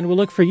 And we'll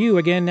look for you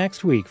again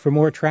next week for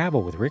more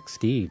travel with Rick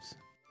Steves.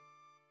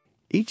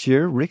 Each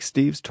year, Rick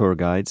Steves tour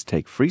guides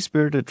take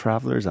free-spirited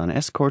travelers on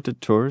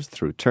escorted tours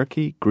through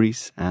Turkey,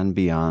 Greece, and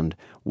beyond,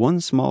 one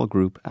small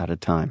group at a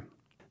time.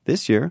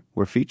 This year,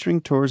 we're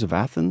featuring tours of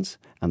Athens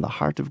and the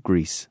heart of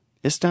Greece,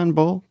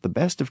 Istanbul, the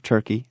best of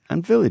Turkey,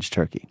 and Village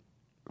Turkey.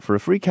 For a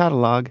free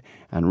catalogue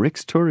and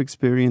Rick's Tour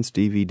Experience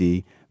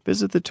DVD,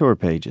 visit the tour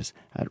pages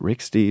at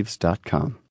ricksteves.com.